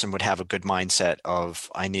the person would have a good mindset of,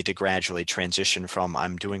 I need to gradually transition from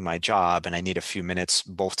I'm doing my job and I need a few minutes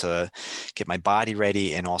both to get my body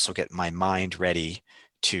ready and also get my mind ready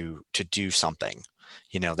to do something,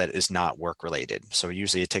 that is not work related. So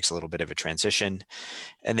usually it takes a little bit of a transition.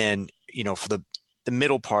 And then, for the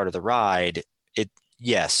middle part of the ride,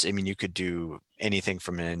 yes, I mean, you could do anything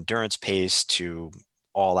from an endurance pace to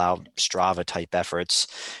all out Strava type efforts,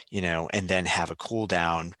 and then have a cool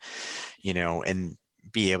down, and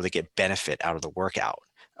be able to get benefit out of the workout.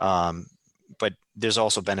 But there's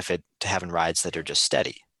also benefit to having rides that are just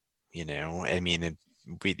steady, I mean,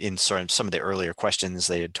 in sort of some of the earlier questions,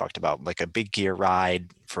 they had talked about like a big gear ride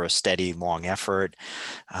for a steady, long effort.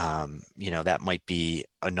 That might be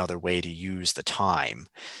another way to use the time,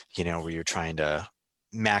 where you're trying to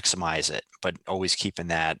maximize it, but always keeping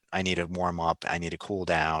that, I need to warm up, I need to cool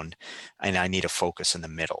down, and I need to focus in the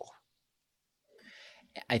middle.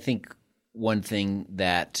 I think one thing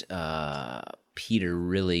that Peter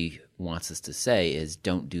really wants us to say is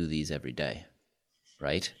don't do these every day.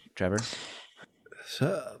 Right, Trevor?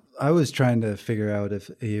 So I was trying to figure out if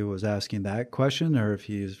he was asking that question or if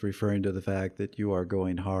he's referring to the fact that you are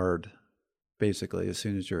going hard basically as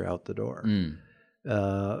soon as you're out the door.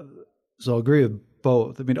 So I'll agree with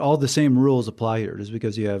both. I mean, all the same rules apply here. Just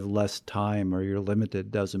because you have less time or you're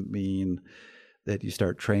limited doesn't mean that you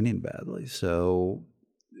start training badly. So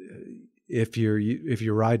if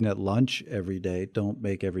you're riding at lunch every day, don't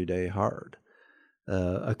make every day hard.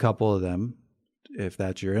 A couple of them, if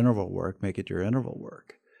that's your interval work, make it your interval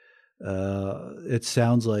work. It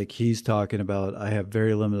sounds like he's talking about, I have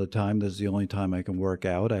very limited time. This is the only time I can work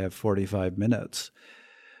out. I have 45 minutes.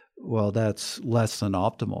 Well, that's less than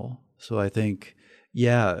optimal. So I think,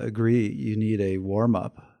 agree, you need a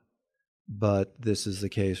warm-up. But this is the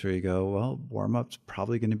case where you go, well, warm-up's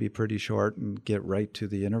probably going to be pretty short and get right to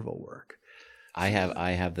the interval work. I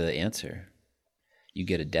have the answer. You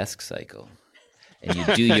get a desk cycle. And you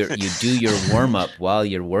do your warm up while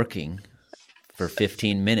you're working for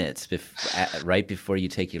 15 minutes right before you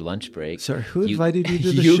take your lunch break. Sorry, who invited you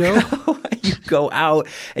to the show? You go out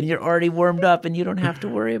and you're already warmed up and you don't have to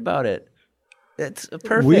worry about it. It's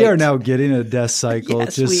perfect. We are now getting a desk cycle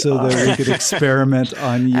that we could experiment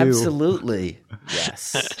on you. Absolutely.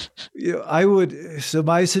 Yes. So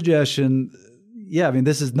my suggestion,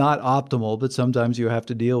 this is not optimal, but sometimes you have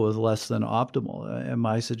to deal with less than optimal. And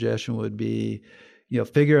my suggestion would be,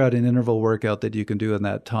 figure out an interval workout that you can do in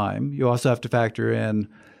that time. You also have to factor in,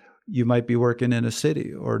 you might be working in a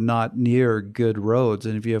city or not near good roads.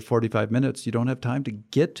 And if you have 45 minutes, you don't have time to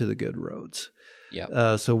get to the good roads.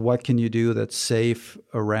 Yeah. So what can you do that's safe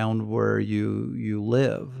around where you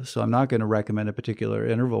live? So I'm not going to recommend a particular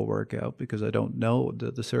interval workout because I don't know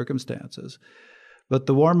the circumstances. But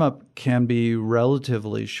the warm-up can be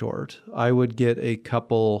relatively short. I would get a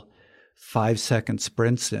couple 5-second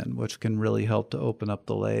sprints in, which can really help to open up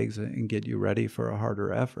the legs and get you ready for a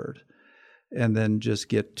harder effort. And then just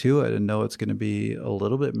get to it and know it's going to be a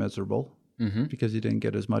little bit miserable because you didn't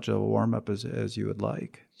get as much of a warm-up as you would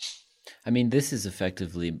like. I mean, this is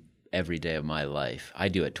effectively every day of my life. I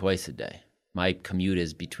do it twice a day. My commute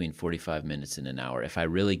is between 45 minutes and an hour. If I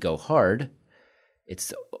really go hard,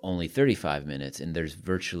 it's only 35 minutes and there's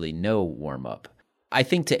virtually no warm-up. I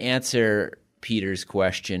think to answer Peter's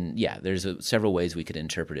question, there's several ways we could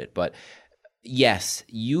interpret it. But yes,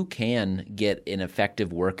 you can get an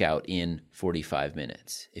effective workout in 45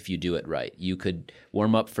 minutes if you do it right. You could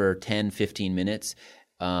warm up for 10, 15 minutes.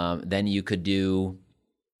 Then you could do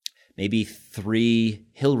maybe 3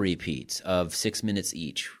 hill repeats of 6 minutes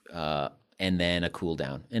each, and then a cool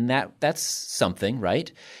down. And that's something,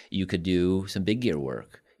 right? You could do some big gear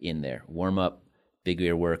work in there. Warm up, big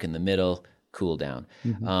gear work in the middle, cool down.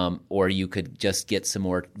 Or you could just get some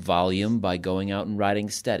more volume by going out and riding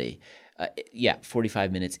steady.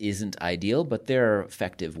 45 minutes isn't ideal, but there are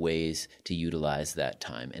effective ways to utilize that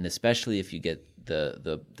time. And especially if you get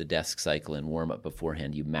the desk cycle and warm up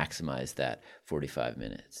beforehand, you maximize that 45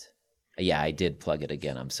 minutes. I did plug it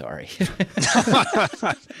again. I'm sorry.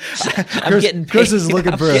 Chris is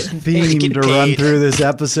looking for a theme to run through this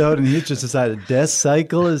episode, and he's just decided desk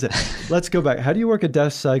cycle is it. Let's go back. How do you work a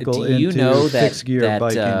desk cycle into fixed gear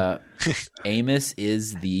biking? Amos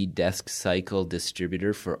is the desk cycle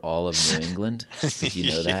distributor for all of New England. Did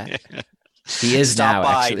you know that? He is now,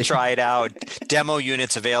 actually. Try it out. Demo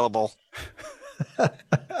units available.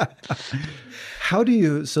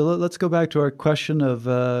 So let's go back to our question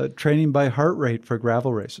of training by heart rate for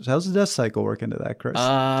gravel racers. How's the desk cycle work into that, Chris?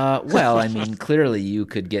 Well, I mean, clearly you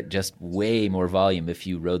could get just way more volume if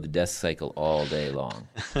you rode the desk cycle all day long.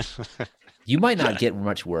 You might not get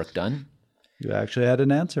much work done. You actually had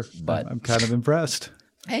an answer, but I'm kind of impressed.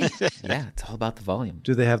 Hey, it's all about the volume.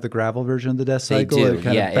 Do they have the gravel version of the desk cycle? They do. It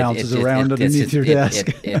kind of bounces around underneath your desk.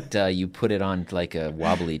 You put it on like a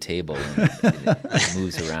wobbly table and it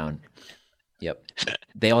moves around. Yep.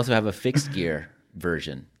 They also have a fixed gear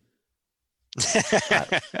version.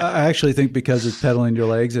 I actually think because it's pedaling your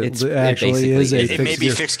legs, it actually is a fixed gear. It may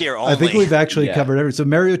be fixed gear only. I think we've actually covered everything. So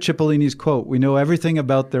Mario Cipollini's quote, we know everything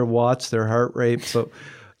about their watts, their heart rate, but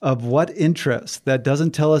of what interest? That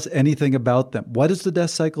doesn't tell us anything about them. What does the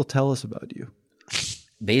desk cycle tell us about you?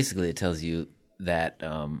 Basically, it tells you that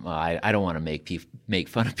I don't want to make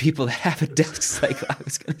fun of people that have a desk cycle. I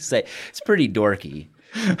was going to say it's pretty dorky,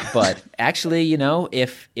 but actually, you know,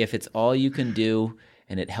 if it's all you can do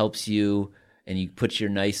and it helps you, and you put your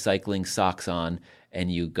nice cycling socks on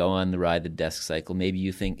and you go on the ride, the desk cycle, maybe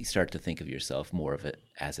you start to think of yourself more of it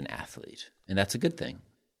as an athlete, and that's a good thing.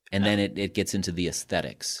 And then it gets into the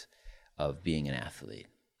aesthetics of being an athlete.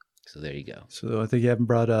 So there you go. So I think you haven't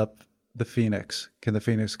brought up the Phoenix. Can the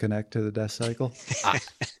Phoenix connect to the desk cycle?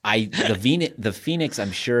 The Phoenix,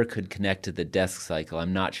 I'm sure, could connect to the desk cycle.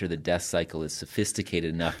 I'm not sure the desk cycle is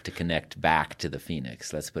sophisticated enough to connect back to the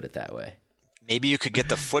Phoenix. Let's put it that way. Maybe you could get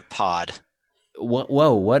the FootPod.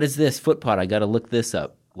 Whoa, what is this FootPod? I got to look this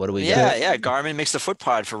up. What do we got? Yeah, Garmin makes the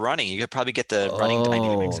FootPod for running. You could probably get the running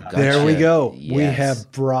dynamics. Gotcha. There we go. Yes. We have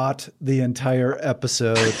brought the entire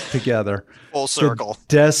episode together. Full circle.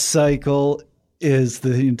 The desk cycle is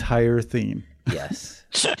the entire theme. Yes.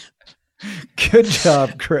 Good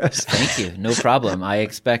job, Chris. Thank you. No problem. I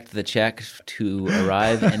expect the check to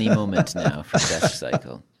arrive any moment now for desk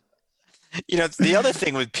cycle. You know, the other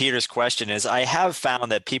thing with Peter's question is I have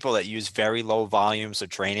found that people that use very low volumes of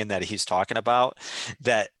training that he's talking about,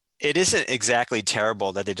 that it isn't exactly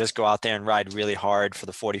terrible that they just go out there and ride really hard for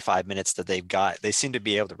the 45 minutes that they've got. They seem to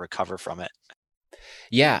be able to recover from it.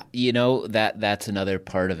 Yeah, you know, that's another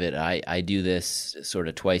part of it. I do this sort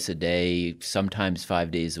of twice a day, sometimes 5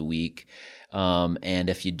 days a week. And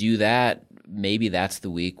if you do that, maybe that's the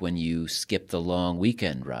week when you skip the long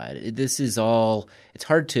weekend ride. It's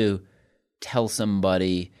hard to tell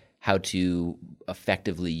somebody how to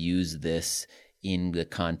effectively use this in the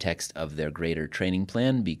context of their greater training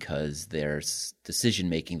plan, because there's decision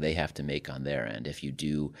making they have to make on their end. If you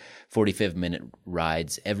do 45-minute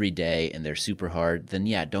rides every day and they're super hard, then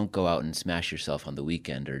yeah, don't go out and smash yourself on the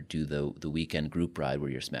weekend or do the weekend group ride where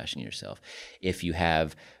you're smashing yourself. If you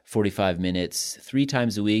have 45 minutes 3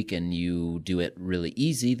 times a week and you do it really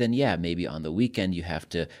easy, then yeah, maybe on the weekend you have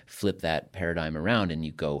to flip that paradigm around and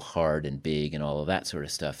you go hard and big and all of that sort of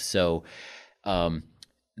stuff. So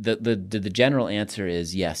the general answer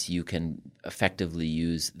is yes, you can effectively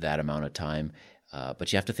use that amount of time,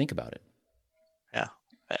 but you have to think about it. Yeah.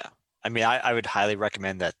 I mean, I would highly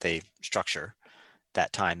recommend that they structure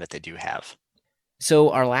that time that they do have. So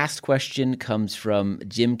our last question comes from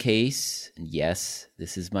Jim Case. Yes,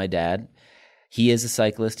 this is my dad. He is a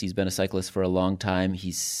cyclist. He's been a cyclist for a long time.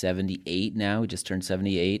 He's 78 now. He just turned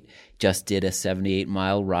 78. Just did a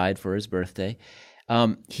 78-mile ride for his birthday.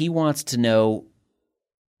 He wants to know,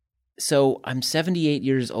 so I'm 78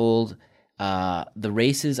 years old. The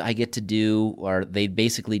races I get to do, they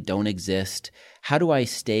basically don't exist. How do I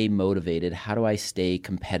stay motivated? How do I stay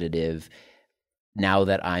competitive now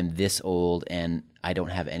that I'm this old and I don't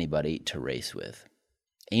have anybody to race with?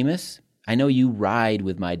 Amos, I know you ride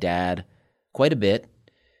with my dad quite a bit.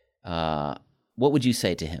 What would you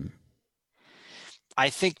say to him? I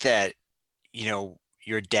think that, you know,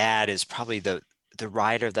 your dad is probably the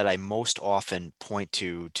rider that I most often point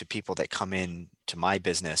to people that come in to my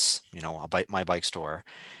business, you know, my bike store,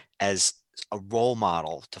 as a role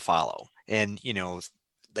model to follow. And, you know,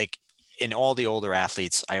 like in all the older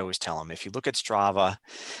athletes, I always tell them, if you look at Strava,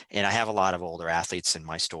 and I have a lot of older athletes in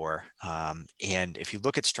my store, and if you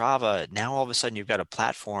look at Strava, now all of a sudden you've got a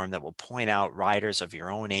platform that will point out riders of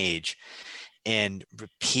your own age. And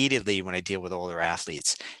repeatedly, when I deal with older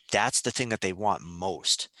athletes, that's the thing that they want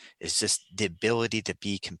most, is just the ability to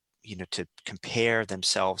be, to compare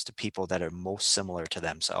themselves to people that are most similar to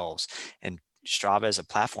themselves. And Strava as a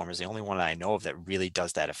platform is the only one I know of that really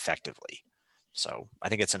does that effectively. So I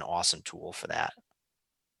think it's an awesome tool for that.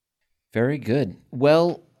 Very good.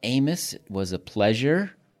 Well, Amos, it was a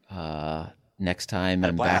pleasure. Next time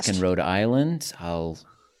I'm back in Rhode Island, I'll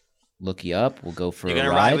look you up. We'll go for a ride. You're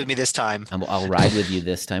going to ride with me this time. I'll ride with you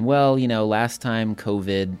this time. Well, you know, last time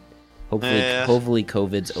COVID, hopefully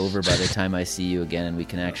COVID's over by the time I see you again and we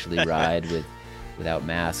can actually ride without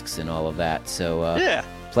masks and all of that. So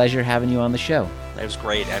pleasure having you on the show. It was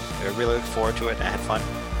great. I really look forward to it. I had fun.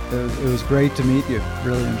 It was great to meet you.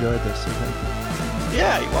 Really enjoyed this. So thank you.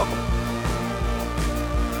 Yeah, you're welcome.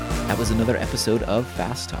 That was another episode of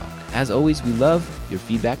Fast Talk. As always, we love your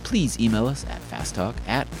feedback. Please email us at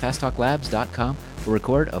fasttalk@fasttalklabs.com or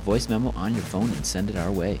record a voice memo on your phone and send it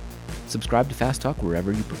our way. Subscribe to Fast Talk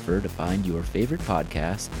wherever you prefer to find your favorite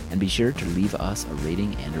podcast, and be sure to leave us a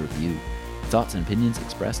rating and a review. Thoughts and opinions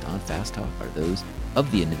expressed on Fast Talk are those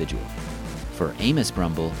of the individual. For Amos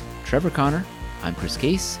Brumble, Trevor Connor, I'm Chris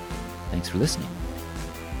Case. Thanks for listening.